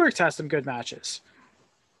 but Goldberg's had some good matches.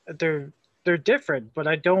 They're they're different, but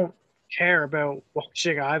I don't care about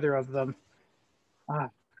watching either of them. Ah,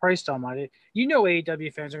 Christ Almighty! You know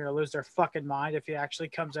AEW fans are gonna lose their fucking mind if he actually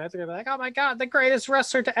comes out. They're gonna be like, "Oh my god, the greatest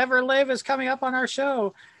wrestler to ever live is coming up on our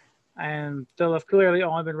show," and they'll have clearly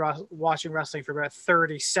only been watching wrestling for about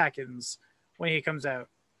 30 seconds when he comes out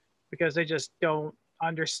because they just don't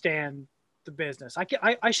understand the business.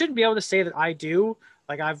 I shouldn't be able to say that I do.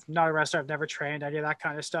 Like, I'm not a wrestler. I've never trained any of that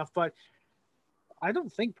kind of stuff, but I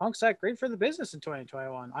don't think Punk's that great for the business in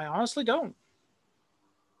 2021. I honestly don't.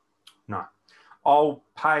 No. I'll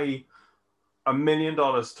pay $1 million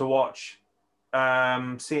to watch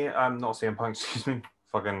not CM Punk, excuse me.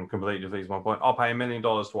 Fucking completely defeats my point. I'll pay $1 million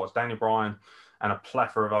to watch Daniel Bryan and a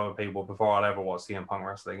plethora of other people before I'll ever watch CM Punk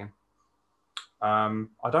wrestle again.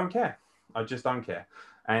 I don't care. I just don't care.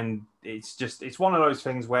 And it's one of those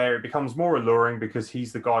things where it becomes more alluring because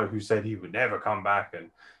he's the guy who said he would never come back. And,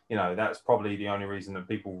 you know, that's probably the only reason that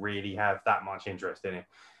people really have that much interest in it.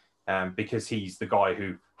 Because he's the guy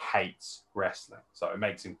who hates wrestling. So it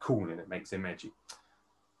makes him cool and it makes him edgy.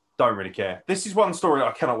 Don't really care. This is one story that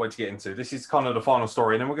I cannot wait to get into. This is kind of the final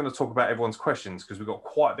story. And then we're going to talk about everyone's questions because we've got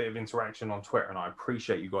quite a bit of interaction on Twitter. And I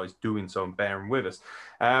appreciate you guys doing so and bearing with us.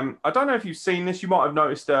 I don't know if you've seen this. You might have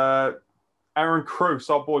noticed Aaron Cruz,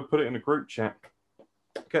 our boy, put it in a group chat.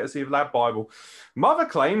 Courtesy of Lab Bible. Mother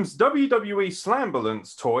claims WWE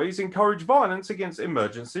Slambulance toys encourage violence against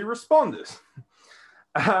emergency responders.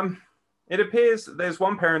 It appears there's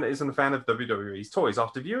one parent that isn't a fan of WWE's toys.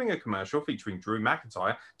 After viewing a commercial featuring Drew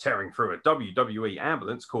McIntyre tearing through a WWE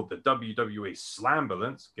ambulance called the WWE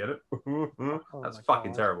Slambulance, get it? That's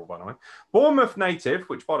fucking terrible, by the way. Bournemouth native,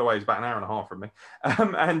 which by the way is about an hour and a half from me,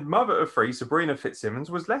 and mother of three, Sabrina Fitzsimmons,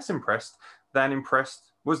 was left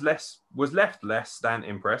less than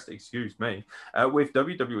impressed, excuse me, with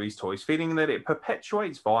WWE's toys, feeling that it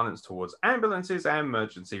perpetuates violence towards ambulances and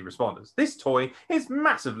emergency responders. This toy is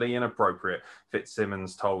massively inappropriate,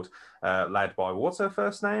 Fitzsimmons told Lad by, what's her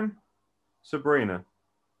first name? Sabrina.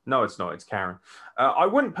 No, it's not. It's Karen. I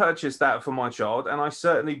wouldn't purchase that for my child, and I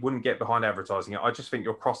certainly wouldn't get behind advertising it. I just think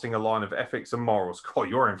you're crossing a line of ethics and morals. God,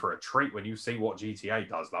 you're in for a treat when you see what GTA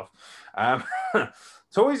does, love.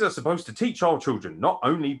 Toys are supposed to teach our children, not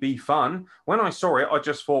only be fun. When I saw it, I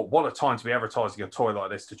just thought, what a time to be advertising a toy like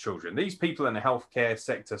this to children. These people in the healthcare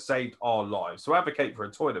sector saved our lives. To advocate for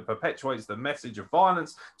a toy that perpetuates the message of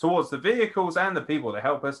violence towards the vehicles and the people that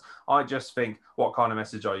help us, I just think, what kind of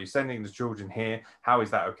message are you sending to children here? How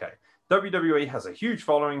is that okay? WWE has a huge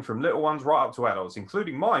following from little ones right up to adults,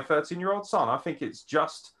 including my 13-year-old son. I think it's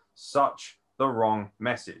just such the wrong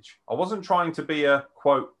message. I wasn't trying to be a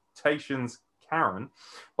quotations Karen,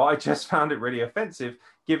 but I just found it really offensive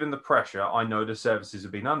given the pressure I know the services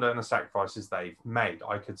have been under and the sacrifices they've made.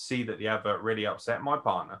 I could see that the advert really upset my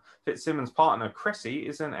partner. Fitzsimmons' partner, Cressy,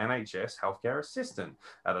 is an NHS healthcare assistant.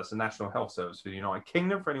 That's the National Health Service for the United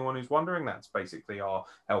Kingdom. For anyone who's wondering, that's basically our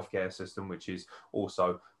healthcare system, which is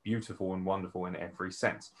also beautiful and wonderful in every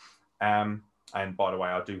sense. And by the way,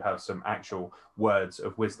 I do have some actual words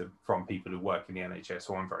of wisdom from people who work in the NHS,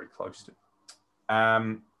 who I'm very close to.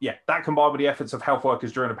 That combined with the efforts of health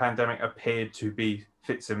workers during the pandemic appeared to be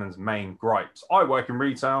Fitzsimmons' main gripes. I work in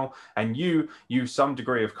retail and you use some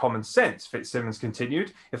degree of common sense, Fitzsimmons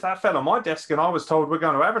continued. If that fell on my desk and I was told we're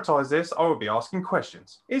going to advertise this, I would be asking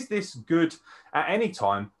questions. Is this good at any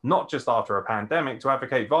time, not just after a pandemic, to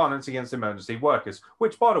advocate violence against emergency workers?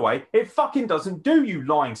 Which, by the way, it fucking doesn't do, you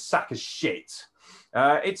lying sack of shit.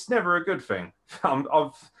 It's never a good thing.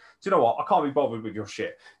 Do you know what? I can't be bothered with your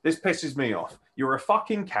shit. This pisses me off. You're a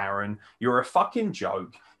fucking Karen. You're a fucking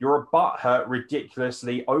joke. You're a butthurt,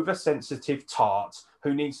 ridiculously oversensitive tart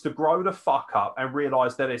who needs to grow the fuck up and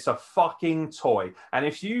realize that it's a fucking toy. And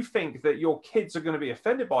if you think that your kids are going to be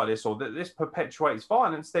offended by this or that this perpetuates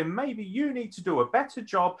violence, then maybe you need to do a better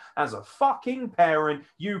job as a fucking parent,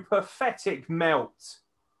 you pathetic melt.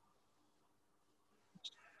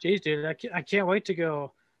 Jeez, dude, I can't wait to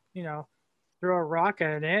go, throw a rock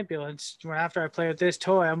at an ambulance after I play with this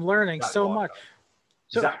toy. I'm learning so much.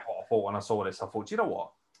 Exactly what I thought when I saw this. I thought, do you know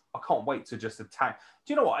what? I can't wait to just attack.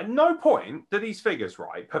 Do you know what? At no point do these figures,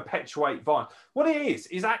 right, perpetuate violence. What it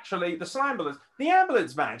is actually the Slambulance. The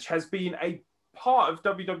ambulance match has been a part of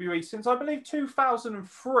WWE since, I believe,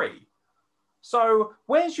 2003. So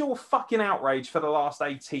where's your fucking outrage for the last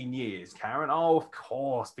 18 years, Karen? Oh, of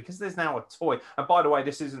course, because there's now a toy. And by the way,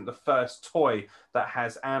 this isn't the first toy that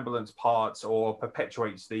has ambulance parts or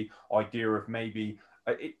perpetuates the idea of maybe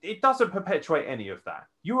It doesn't perpetuate any of that.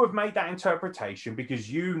 You have made that interpretation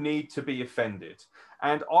because you need to be offended.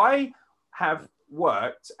 And I have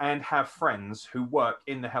worked and have friends who work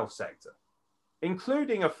in the health sector,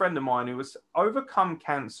 including a friend of mine who has overcome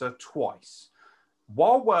cancer twice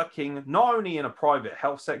while working not only in a private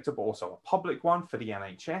health sector, but also a public one for the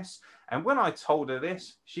NHS. And when I told her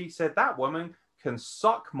this, she said, that woman can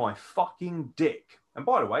suck my fucking dick. And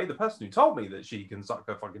by the way, the person who told me that she can suck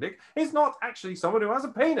her fucking dick is not actually someone who has a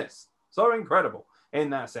penis. So incredible in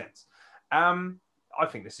that sense. I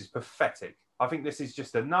think this is pathetic. I think this is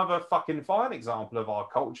just another fucking fine example of our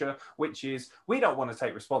culture, which is we don't want to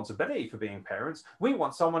take responsibility for being parents. We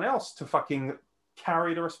want someone else to fucking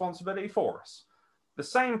carry the responsibility for us. The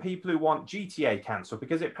same people who want GTA cancelled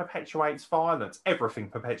because it perpetuates violence. Everything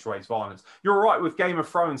perpetuates violence. You're all right with Game of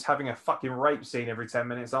Thrones having a fucking rape scene every 10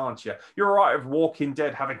 minutes, aren't you? You're all right with Walking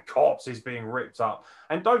Dead having corpses being ripped up.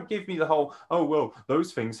 And don't give me the whole, oh, well,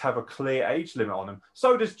 those things have a clear age limit on them.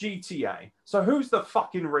 So does GTA. So who's the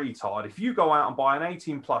fucking retard if you go out and buy an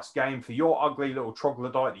 18-plus game for your ugly little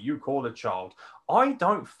troglodyte that you call a child? I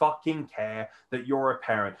don't fucking care that you're a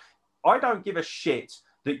parent. I don't give a shit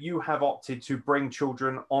that you have opted to bring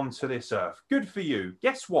children onto this earth. Good for you.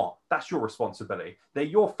 Guess what? That's your responsibility. They're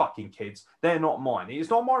your fucking kids. They're not mine. It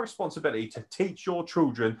is not my responsibility to teach your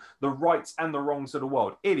children the rights and the wrongs of the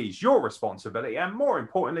world. It is your responsibility, and more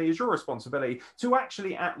importantly, is your responsibility to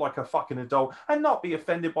actually act like a fucking adult and not be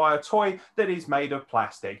offended by a toy that is made of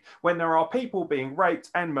plastic when there are people being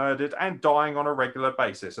raped and murdered and dying on a regular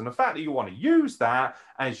basis. And the fact that you want to use that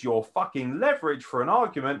as your fucking leverage for an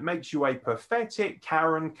argument makes you a pathetic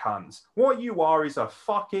Karen cunt. What you are is a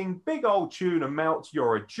fucking big old tuna melt.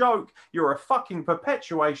 You're a joke. You're a fucking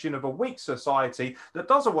perpetuation of a weak society that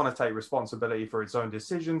doesn't want to take responsibility for its own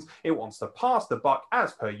decisions. It wants to pass the buck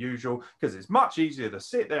as per usual because it's much easier to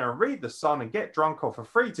sit there and read The Sun and get drunk off of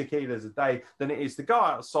 3 tequilas a day than it is to go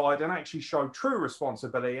outside and actually show true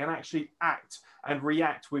responsibility and actually act and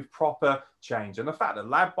react with proper change. And the fact that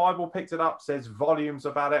Lab Bible picked it up says volumes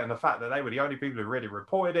about it, and the fact that they were the only people who really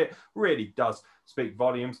reported it really does speak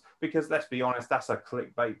volumes, because let's be honest, that's a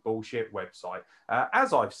clickbait bullshit website.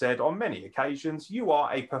 As I've said on many occasions, you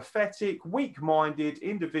are a pathetic, weak-minded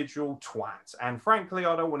individual twat, and frankly,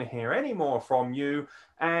 I don't want to hear any more from you.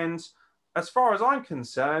 And as far as I'm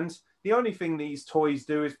concerned, the only thing these toys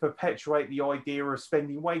do is perpetuate the idea of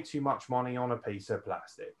spending way too much money on a piece of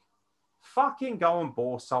plastic. Fucking go and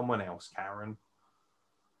bore someone else, Karen.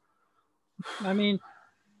 I mean,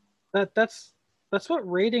 that's what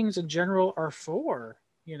ratings in general are for,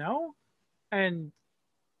 you know? And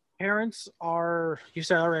parents are, you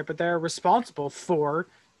said all right, but they're responsible for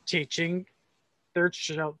teaching their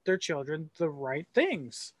children the right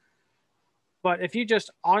things. But if you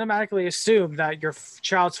just automatically assume that your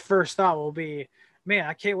child's first thought will be, man,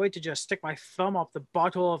 I can't wait to just stick my thumb up the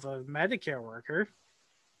butthole of a Medicare worker,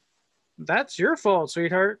 that's your fault,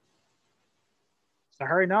 sweetheart.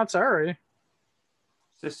 Sorry, not sorry.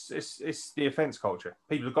 It's the offense culture.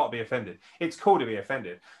 People have got to be offended. It's cool to be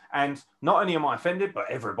offended. And not only am I offended, but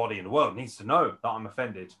everybody in the world needs to know that I'm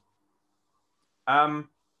offended.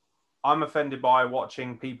 I'm offended by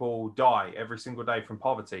watching people die every single day from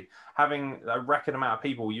poverty, having a record amount of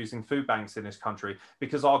people using food banks in this country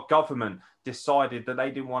because our government decided that they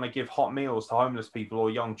didn't want to give hot meals to homeless people or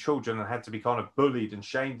young children and had to be kind of bullied and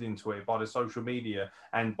shamed into it by the social media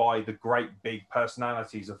and by the great big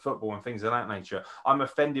personalities of football and things of that nature. I'm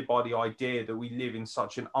offended by the idea that we live in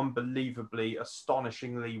such an unbelievably,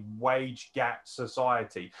 astonishingly wage gap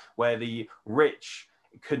society where the rich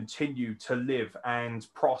continue to live and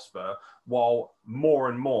prosper while more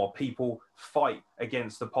and more people fight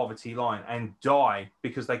against the poverty line and die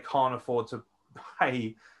because they can't afford to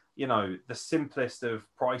pay, you know, the simplest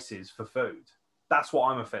of prices for food. That's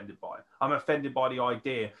what I'm offended by. I'm offended by the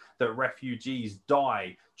idea that refugees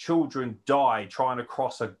die, children die trying to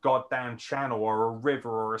cross a goddamn channel or a river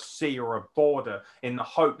or a sea or a border in the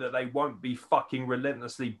hope that they won't be fucking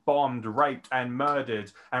relentlessly bombed, raped and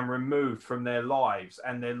murdered and removed from their lives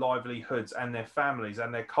and their livelihoods and their families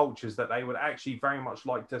and their cultures that they would actually very much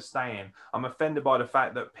like to stay in. I'm offended by the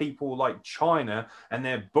fact that people like China and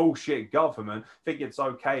their bullshit government think it's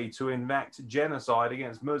okay to enact genocide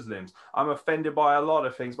against Muslims. I'm offended by a lot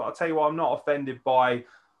of things, but I'll tell you what, I'm not offended by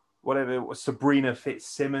whatever it was, Sabrina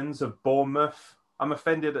Fitzsimmons of Bournemouth. I'm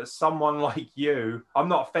offended at someone like you. I'm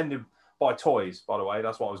not offended by toys, by the way.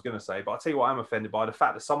 That's what I was going to say. But I'll tell you what I'm offended by. The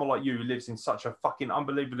fact that someone like you who lives in such a fucking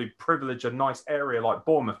unbelievably privileged and nice area like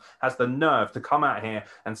Bournemouth has the nerve to come out here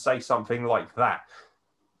and say something like that.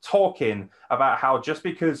 Talking about how just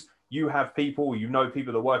because you have people, you know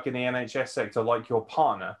people that work in the NHS sector like your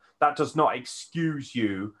partner, that does not excuse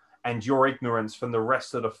you and your ignorance from the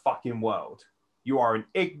rest of the fucking world. You are an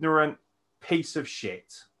ignorant piece of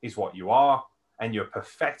shit, is what you are, and you're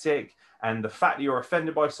pathetic. And the fact that you're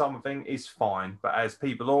offended by something is fine. But as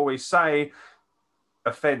people always say,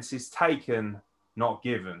 offense is taken, not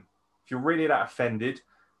given. If you're really that offended,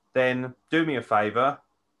 then do me a favor.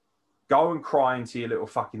 Go and cry into your little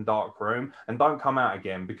fucking dark room and don't come out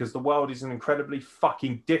again, because the world is an incredibly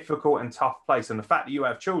fucking difficult and tough place. And the fact that you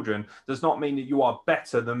have children does not mean that you are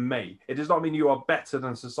better than me. It does not mean you are better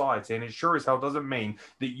than society. And it sure as hell doesn't mean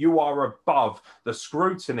that you are above the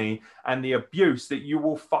scrutiny and the abuse that you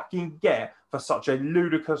will fucking get for such a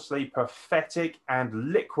ludicrously pathetic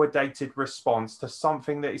and liquidated response to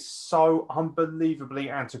something that is so unbelievably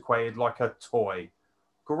antiquated like a toy.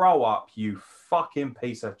 Grow up, you fucking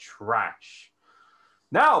piece of trash.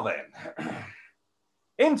 Now then,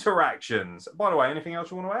 interactions. By the way, anything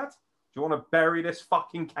else you want to add? Do you want to bury this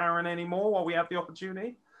fucking Karen anymore while we have the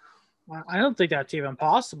opportunity? I don't think that's even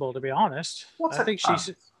possible, to be honest. I think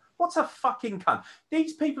she's... What's a fucking cunt?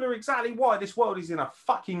 These people are exactly why this world is in a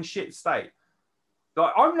fucking shit state.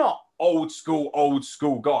 Like, I'm not old school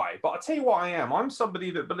guy, but I'll tell you what I am. I'm somebody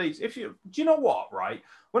that believes do you know what, right?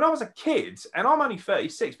 When I was a kid, and I'm only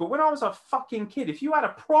 36, but when I was a fucking kid, if you had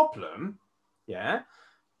a problem, yeah,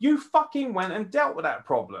 you fucking went and dealt with that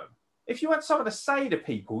problem. If you had something to say to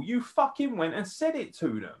people, you fucking went and said it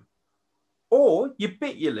to them. Or you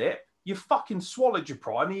bit your lip, you fucking swallowed your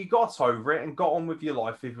pride, and you got over it and got on with your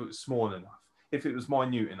life if it was small enough, if it was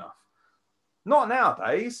minute enough. Not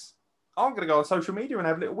nowadays. I'm going to go on social media and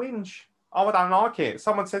have a little whinge. Oh, I don't like it.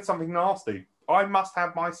 Someone said something nasty. I must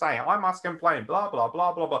have my say. I must complain. Blah, blah,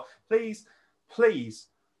 blah, blah, blah. Please, please,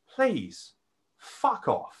 please, fuck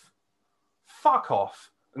off. Fuck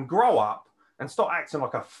off and grow up and stop acting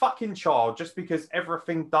like a fucking child just because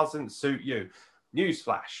everything doesn't suit you.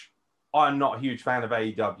 Newsflash. I'm not a huge fan of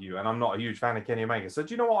AEW and I'm not a huge fan of Kenny Omega. So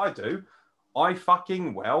do you know what I do? I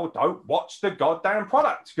fucking, don't watch the goddamn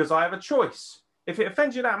product because I have a choice. If it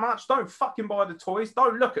offends you that much, don't fucking buy the toys.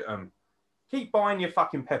 Don't look at them. Keep buying your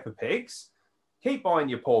fucking Peppa Pigs. Keep buying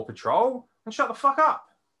your Paw Patrol. And shut the fuck up.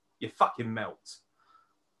 You fucking melt.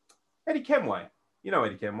 Eddie Kenway. You know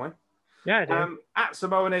Eddie Kenway. Yeah, I do. At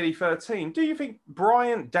Samoan Eddie 13, do you think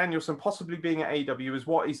Bryan Danielson possibly being at AEW is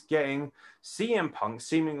what is getting CM Punk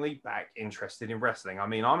seemingly back interested in wrestling? I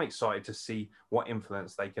mean, I'm excited to see what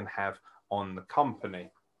influence they can have on the company.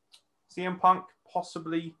 CM Punk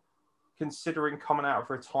possibly considering coming out of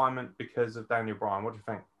retirement because of Daniel Bryan. What do you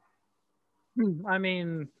think? I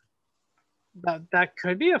mean, that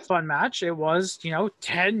could be a fun match. It was,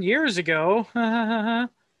 10 years ago. I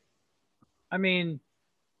mean,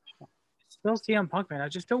 it's still CM Punk, man. I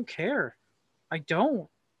just don't care. I don't.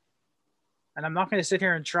 And I'm not going to sit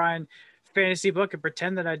here and try and fantasy book and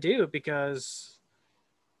pretend that I do, because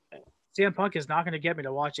CM Punk is not going to get me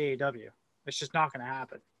to watch AEW. It's just not going to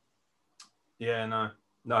happen. Yeah,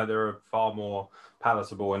 no, there are far more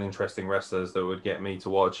palatable and interesting wrestlers that would get me to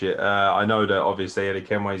watch it. I know that obviously Eddie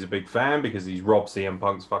Kenway is a big fan because he's robbed CM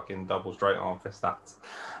Punk's fucking double straight arm fist stats.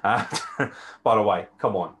 By the way,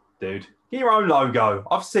 come on, dude. Get your own logo.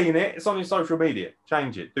 I've seen it. It's on your social media.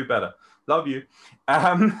 Change it. Do better. Love you.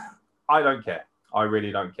 I don't care. I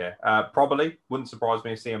really don't care. Probably wouldn't surprise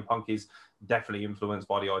me if CM Punk is definitely influenced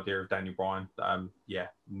by the idea of Daniel Bryan. Yeah,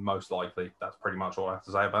 most likely. That's pretty much all I have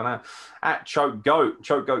to say about that. At Choke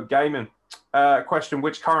Goat Gaming. Question,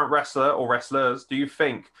 which current wrestler or wrestlers do you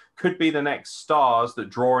think could be the next stars that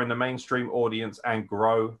draw in the mainstream audience and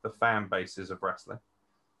grow the fan bases of wrestling?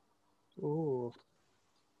 Ooh.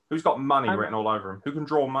 Who's got money written all over him? Who can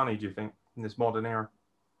draw money, do you think, in this modern era?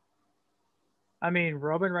 I mean,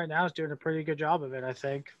 Roman right now is doing a pretty good job of it, I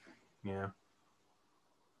think. Yeah.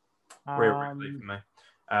 Rhea Ripley for me.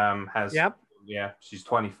 Yeah, she's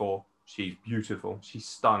 24. She's beautiful. She's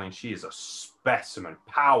stunning. She is a specimen,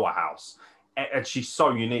 powerhouse. And she's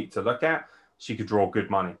so unique to look at. She could draw good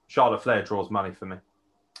money. Charlotte Flair draws money for me.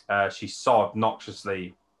 She's so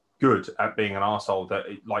obnoxiously good at being an arsehole that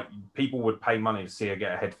people would pay money to see her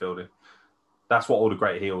get a head filled in. That's what all the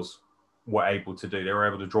great heels were able to do. They were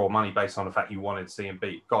able to draw money based on the fact you wanted to see him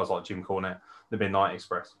beat guys like Jim Cornette, the Midnight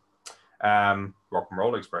Express, Rock and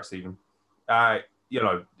Roll Express even.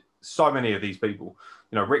 So many of these people.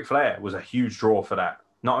 Ric Flair was a huge draw for that.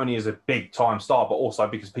 Not only as a big time star, but also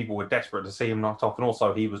because people were desperate to see him knocked off, and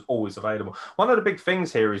also he was always available. One of the big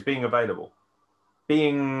things here is being available,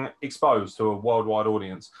 being exposed to a worldwide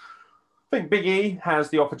audience. I think Big E has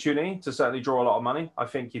the opportunity to certainly draw a lot of money. I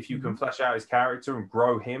think if you can flesh out his character and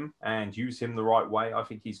grow him and use him the right way, I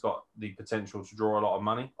think he's got the potential to draw a lot of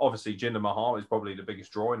money. Obviously, Jinder Mahal is probably the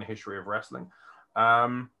biggest draw in the history of wrestling.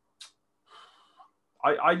 I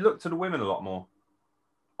look to the women a lot more.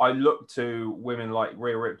 I look to women like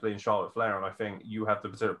Rhea Ripley and Charlotte Flair, and I think you have the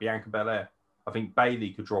potential. Bianca Belair. I think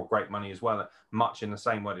Bayley could draw great money as well, much in the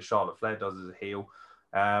same way that Charlotte Flair does as a heel.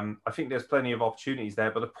 I think there's plenty of opportunities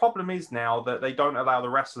there, but the problem is now that they don't allow the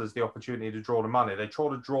wrestlers the opportunity to draw the money. They tried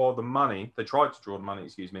to draw the money,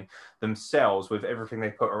 themselves with everything they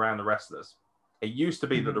put around the wrestlers. It used to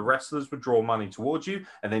be that the wrestlers would draw money towards you,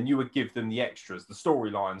 and then you would give them the extras, the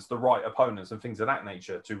storylines, the right opponents, and things of that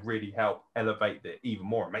nature to really help elevate it even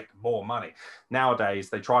more and make more money. Nowadays,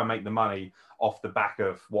 they try and make the money off the back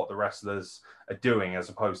of what the wrestlers are doing as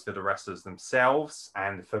opposed to the wrestlers themselves.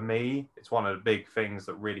 And for me, it's one of the big things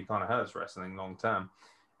that really kind of hurts wrestling long term.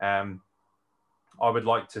 I would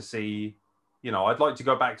like to see, I'd like to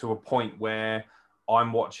go back to a point where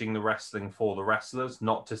I'm watching the wrestling for the wrestlers,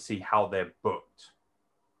 not to see how they're booked.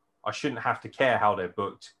 I shouldn't have to care how they're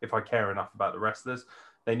booked if I care enough about the wrestlers.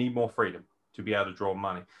 They need more freedom to be able to draw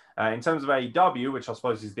money. In terms of AEW, which I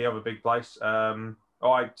suppose is the other big place, to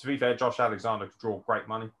be fair, Josh Alexander could draw great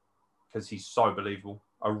money because he's so believable.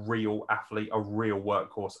 A real athlete, a real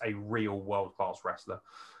workhorse, a real world-class wrestler.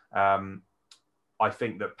 I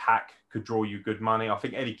think that Pac could draw you good money. I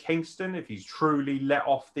think Eddie Kingston, if he's truly let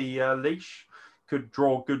off the leash, could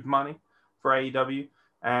draw good money for AEW.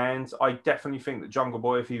 And I definitely think that Jungle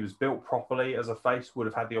Boy, if he was built properly as a face, would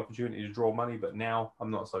have had the opportunity to draw money. But now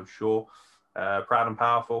I'm not so sure. Proud and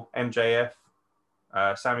Powerful, MJF,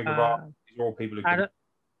 Sammy Guevara, these are all people who could...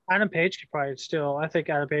 Adam Page could probably still... I think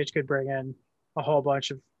Adam Page could bring in a whole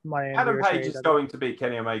bunch of money. Adam Page is going to beat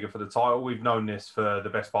Kenny Omega for the title. We've known this for the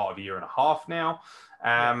best part of a year and a half now.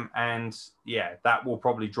 And yeah, that will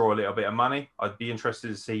probably draw a little bit of money. I'd be interested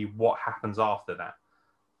to see what happens after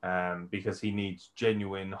that, because he needs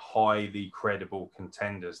genuine, highly credible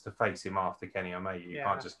contenders to face him after Kenny Omega. You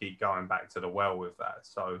can't just keep going back to the well with that.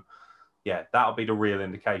 So yeah, that'll be the real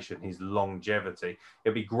indication, his longevity.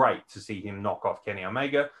 It'd be great to see him knock off Kenny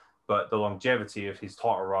Omega, but the longevity of his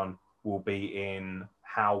title run will be in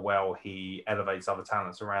how well he elevates other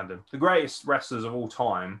talents around him. The greatest wrestlers of all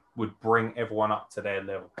time would bring everyone up to their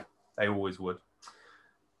level. They always would.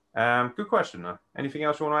 Good question, though. Anything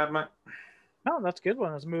else you want to add, mate? No, that's a good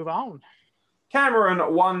one. Let's move on. Cameron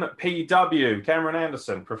 1PW. Cameron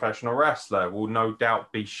Anderson, professional wrestler, will no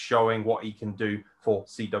doubt be showing what he can do for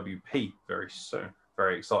CWP very soon.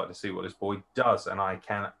 Very excited to see what this boy does, and I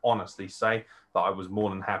can honestly say that I was more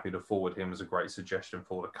than happy to forward him as a great suggestion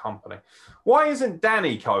for the company. Why isn't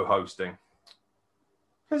Danny co-hosting?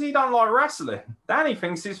 Because he don't like wrestling. Danny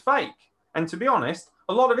thinks it's fake. And to be honest,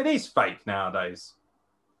 a lot of it is fake nowadays.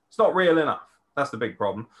 It's not real enough. That's the big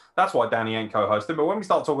problem. That's why Danny ain't co-hosting. But when we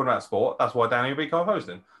start talking about sport, that's why Danny will be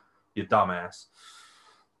co-hosting. You dumbass.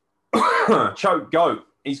 Choke Goat.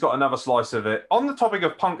 He's got another slice of it. On the topic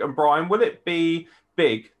of Punk and Bryan, will it be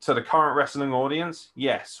big to the current wrestling audience?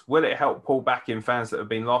 Yes. Will it help pull back in fans that have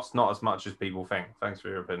been lost? Not as much as people think. Thanks for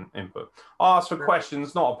your input. I asked for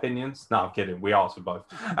questions, not opinions. No, I'm kidding. We asked for both.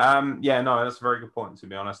 That's a very good point, to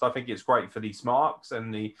be honest. I think it's great for the smarks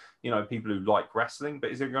and the, people who like wrestling,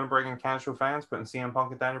 but is it going to bring in casual fans, putting CM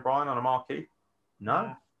Punk and Daniel Bryan on a marquee? No.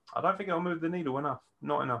 Nah. I don't think it'll move the needle enough.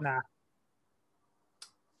 Not enough. Nah.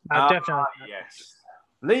 Definitely. Yes.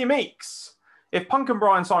 Lee Meeks. If Punk and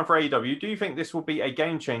Bryan sign for AEW, do you think this will be a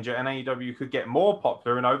game changer and AEW could get more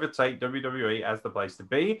popular and overtake WWE as the place to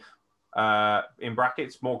be? In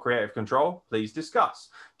brackets, more creative control. Please discuss.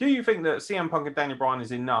 Do you think that CM Punk and Daniel Bryan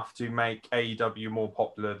is enough to make AEW more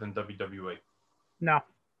popular than WWE? No.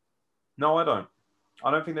 No, I don't.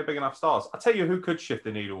 I don't think they're big enough stars. I'll tell you who could shift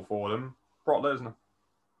the needle for them. Brock Lesnar.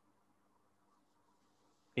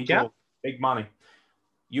 He draws big money.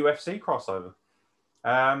 UFC crossover.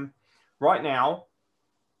 Right now,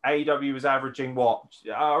 AEW is averaging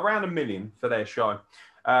around 1 million for their show.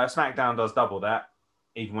 SmackDown does double that,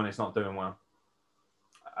 even when it's not doing well.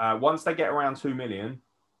 Once they get around 2 million,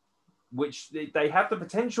 which they have the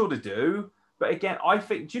potential to do, but again, I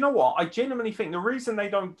think, do you know what? I genuinely think the reason they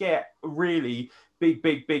don't get really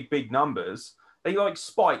big numbers, they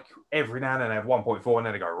spike every now and then, they have 1.4 and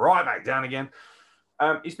then they go right back down again.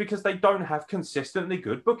 It's because they don't have consistently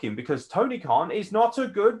good booking, because Tony Khan is not a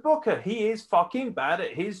good booker. He is fucking bad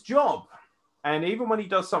at his job. And even when he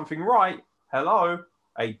does something right,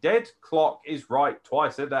 a dead clock is right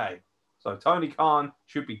twice a day. So Tony Khan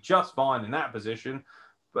should be just fine in that position.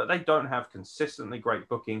 but they don't have consistently great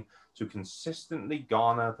booking to consistently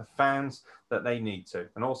garner the fans that they need to.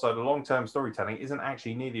 And also, the long-term storytelling isn't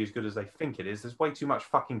actually nearly as good as they think it is. There's way too much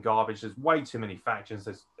fucking garbage. There's way too many factions.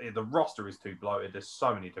 The roster is too bloated. There's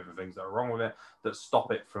so many different things that are wrong with it that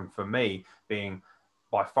stop it from, for me, being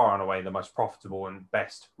by far and away the most profitable and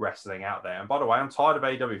best wrestling out there. And by the way, I'm tired of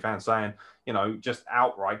AEW fans saying, you know, just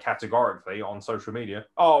outright categorically on social media,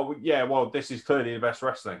 oh, yeah, well, this is clearly the best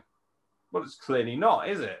wrestling. Well, it's clearly not,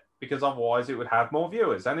 is it? Because otherwise it would have more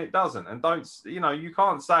viewers, and it doesn't. And don't, you know, you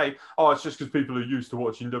can't say, oh, it's just because people are used to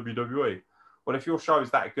watching WWE. Well, if your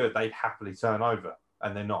show's that good, they'd happily turn over,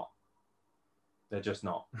 and they're not. They're just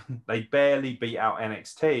not. They barely beat out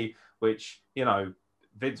NXT, which, you know,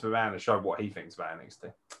 Vince McMahon has showed what he thinks about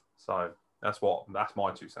NXT. So that's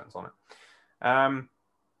my 2 cents on it.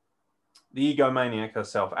 The egomaniac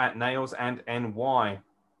herself at Nails and NY.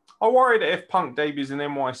 I worry that if Punk debuts in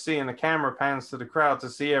NYC and the camera pans to the crowd to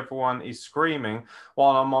see everyone is screaming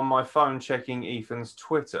while I'm on my phone checking Ethan's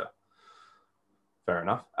Twitter. Fair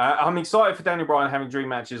enough. I'm excited for Daniel Bryan having dream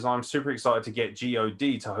matches. I'm super excited to get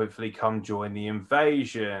GOD to hopefully come join the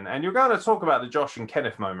invasion. And you're going to talk about the Josh and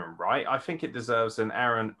Kenneth moment, right? I think it deserves an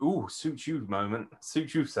Aaron, suit you moment.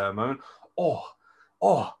 Suit you, sir moment.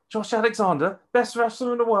 Oh, Josh Alexander, best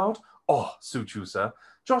wrestler in the world. Oh, suit you, sir.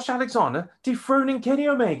 Josh Alexander dethroning Kenny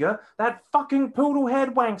Omega, that fucking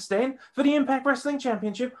poodle-head wanksten, for the Impact Wrestling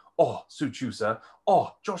Championship. Oh, suit you, sir.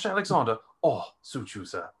 Oh, Josh Alexander. Oh, suit you,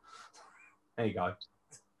 sir. There you go.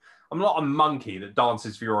 I'm not a monkey that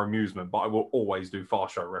dances for your amusement, but I will always do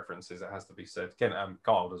Fast Show references. It has to be said.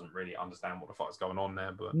 Kyle doesn't really understand what the fuck's going on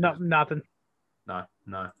there, but nothing. No,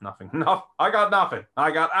 nothing. No, I got nothing.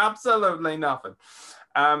 I got absolutely nothing.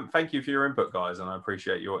 Thank you for your input, guys, and I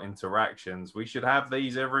appreciate your interactions. We should have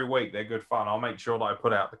these every week. They're good fun. I'll make sure that I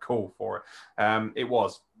put out the call for it. It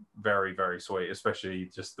was very, very sweet, especially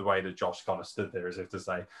just the way that Josh kind of stood there as if to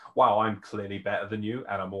say, wow, I'm clearly better than you,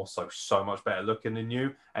 and I'm also so much better looking than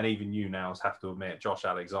you. And even you now have to admit, Josh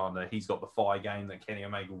Alexander, he's got the fire game that Kenny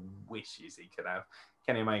Omega wishes he could have.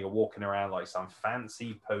 Kenny Omega walking around like some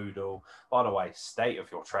fancy poodle. By the way, state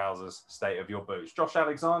of your trousers, state of your boots. Josh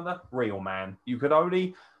Alexander, real man. You could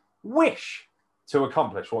only wish to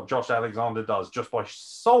accomplish what Josh Alexander does just by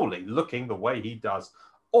solely looking the way he does.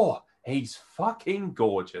 Oh, he's fucking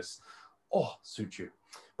gorgeous. Oh, suit you.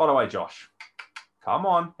 By the way, Josh, come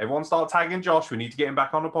on. Everyone start tagging Josh. We need to get him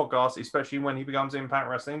back on the podcast, especially when he becomes Impact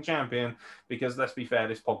Wrestling champion, because let's be fair,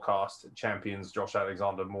 this podcast champions Josh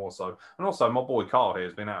Alexander more so. And also, my boy Carl here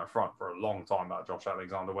has been out front for a long time about Josh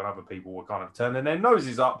Alexander when other people were kind of turning their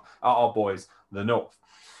noses up at our boys, the North.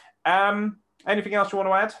 Anything else you want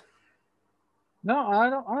to add? No, I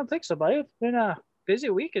don't think so, buddy. It's been a busy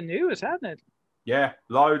week in news, hasn't it? Yeah,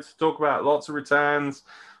 loads to talk about, lots of returns,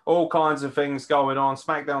 all kinds of things going on.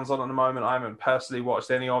 SmackDown's on at the moment. I haven't personally watched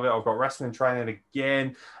any of it. I've got wrestling training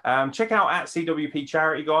again. Check out at CWP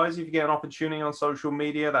Charity, guys. If you get an opportunity on social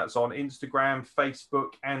media, that's on Instagram,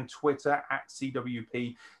 Facebook, and Twitter at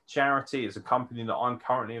CWP Charity. It's a company that I'm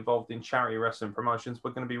currently involved in, charity wrestling promotions. We're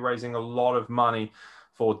going to be raising a lot of money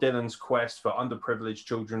for Dylan's Quest for underprivileged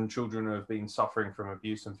children who have been suffering from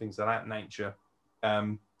abuse and things of that nature.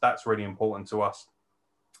 That's really important to us.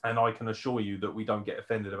 And I can assure you that we don't get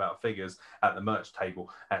offended about figures at the merch table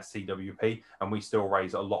at CWP, and we still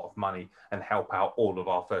raise a lot of money and help out all of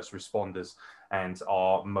our first responders and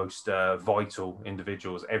our most vital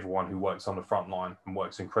individuals, everyone who works on the front line and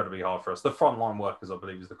works incredibly hard for us. The frontline workers, I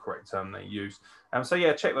believe, is the correct term they use. So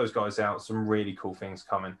yeah, check those guys out. Some really cool things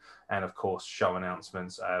coming. And of course, show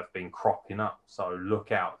announcements have been cropping up. So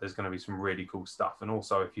look out. There's going to be some really cool stuff. And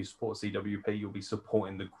also, if you support CWP, you'll be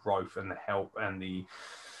supporting the growth and the help and the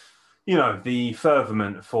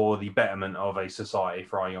fervent for the betterment of a society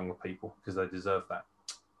for our younger people, because they deserve that.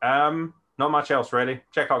 Not much else, really.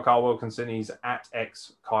 Check out Kyle Wilkinson. He's at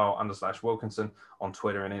xkyle_Wilkinson on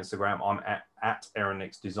Twitter and Instagram. I'm at Aaron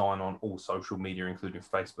Nix Design on all social media, including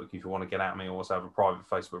Facebook. If you want to get at me, I also have a private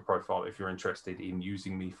Facebook profile if you're interested in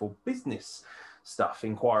using me for business stuff,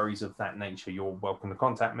 inquiries of that nature. You're welcome to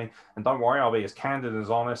contact me, and don't worry, I'll be as candid and as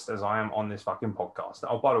honest as I am on this fucking podcast.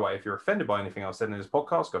 Oh, by the way, if you're offended by anything I said in this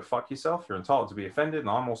podcast, go fuck yourself. You're entitled to be offended, and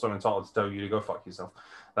I'm also entitled to tell you to go fuck yourself.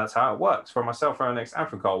 That's how it works. For myself, Aaron Nix, and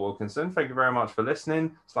from Carl Wilkinson, thank you very much for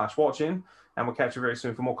listening / watching, and we'll catch you very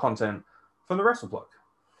soon for more content from the WrestlePlug.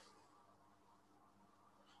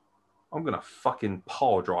 I'm gonna fucking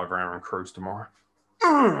power drive Aaron Cruz tomorrow.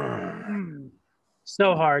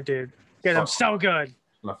 So hard, dude. Get him so good.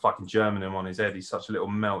 I'm gonna fucking German him on his head. He's such a little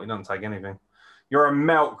melt. He doesn't take anything. You're a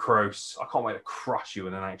melt, Cruz. I can't wait to crush you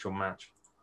in an actual match.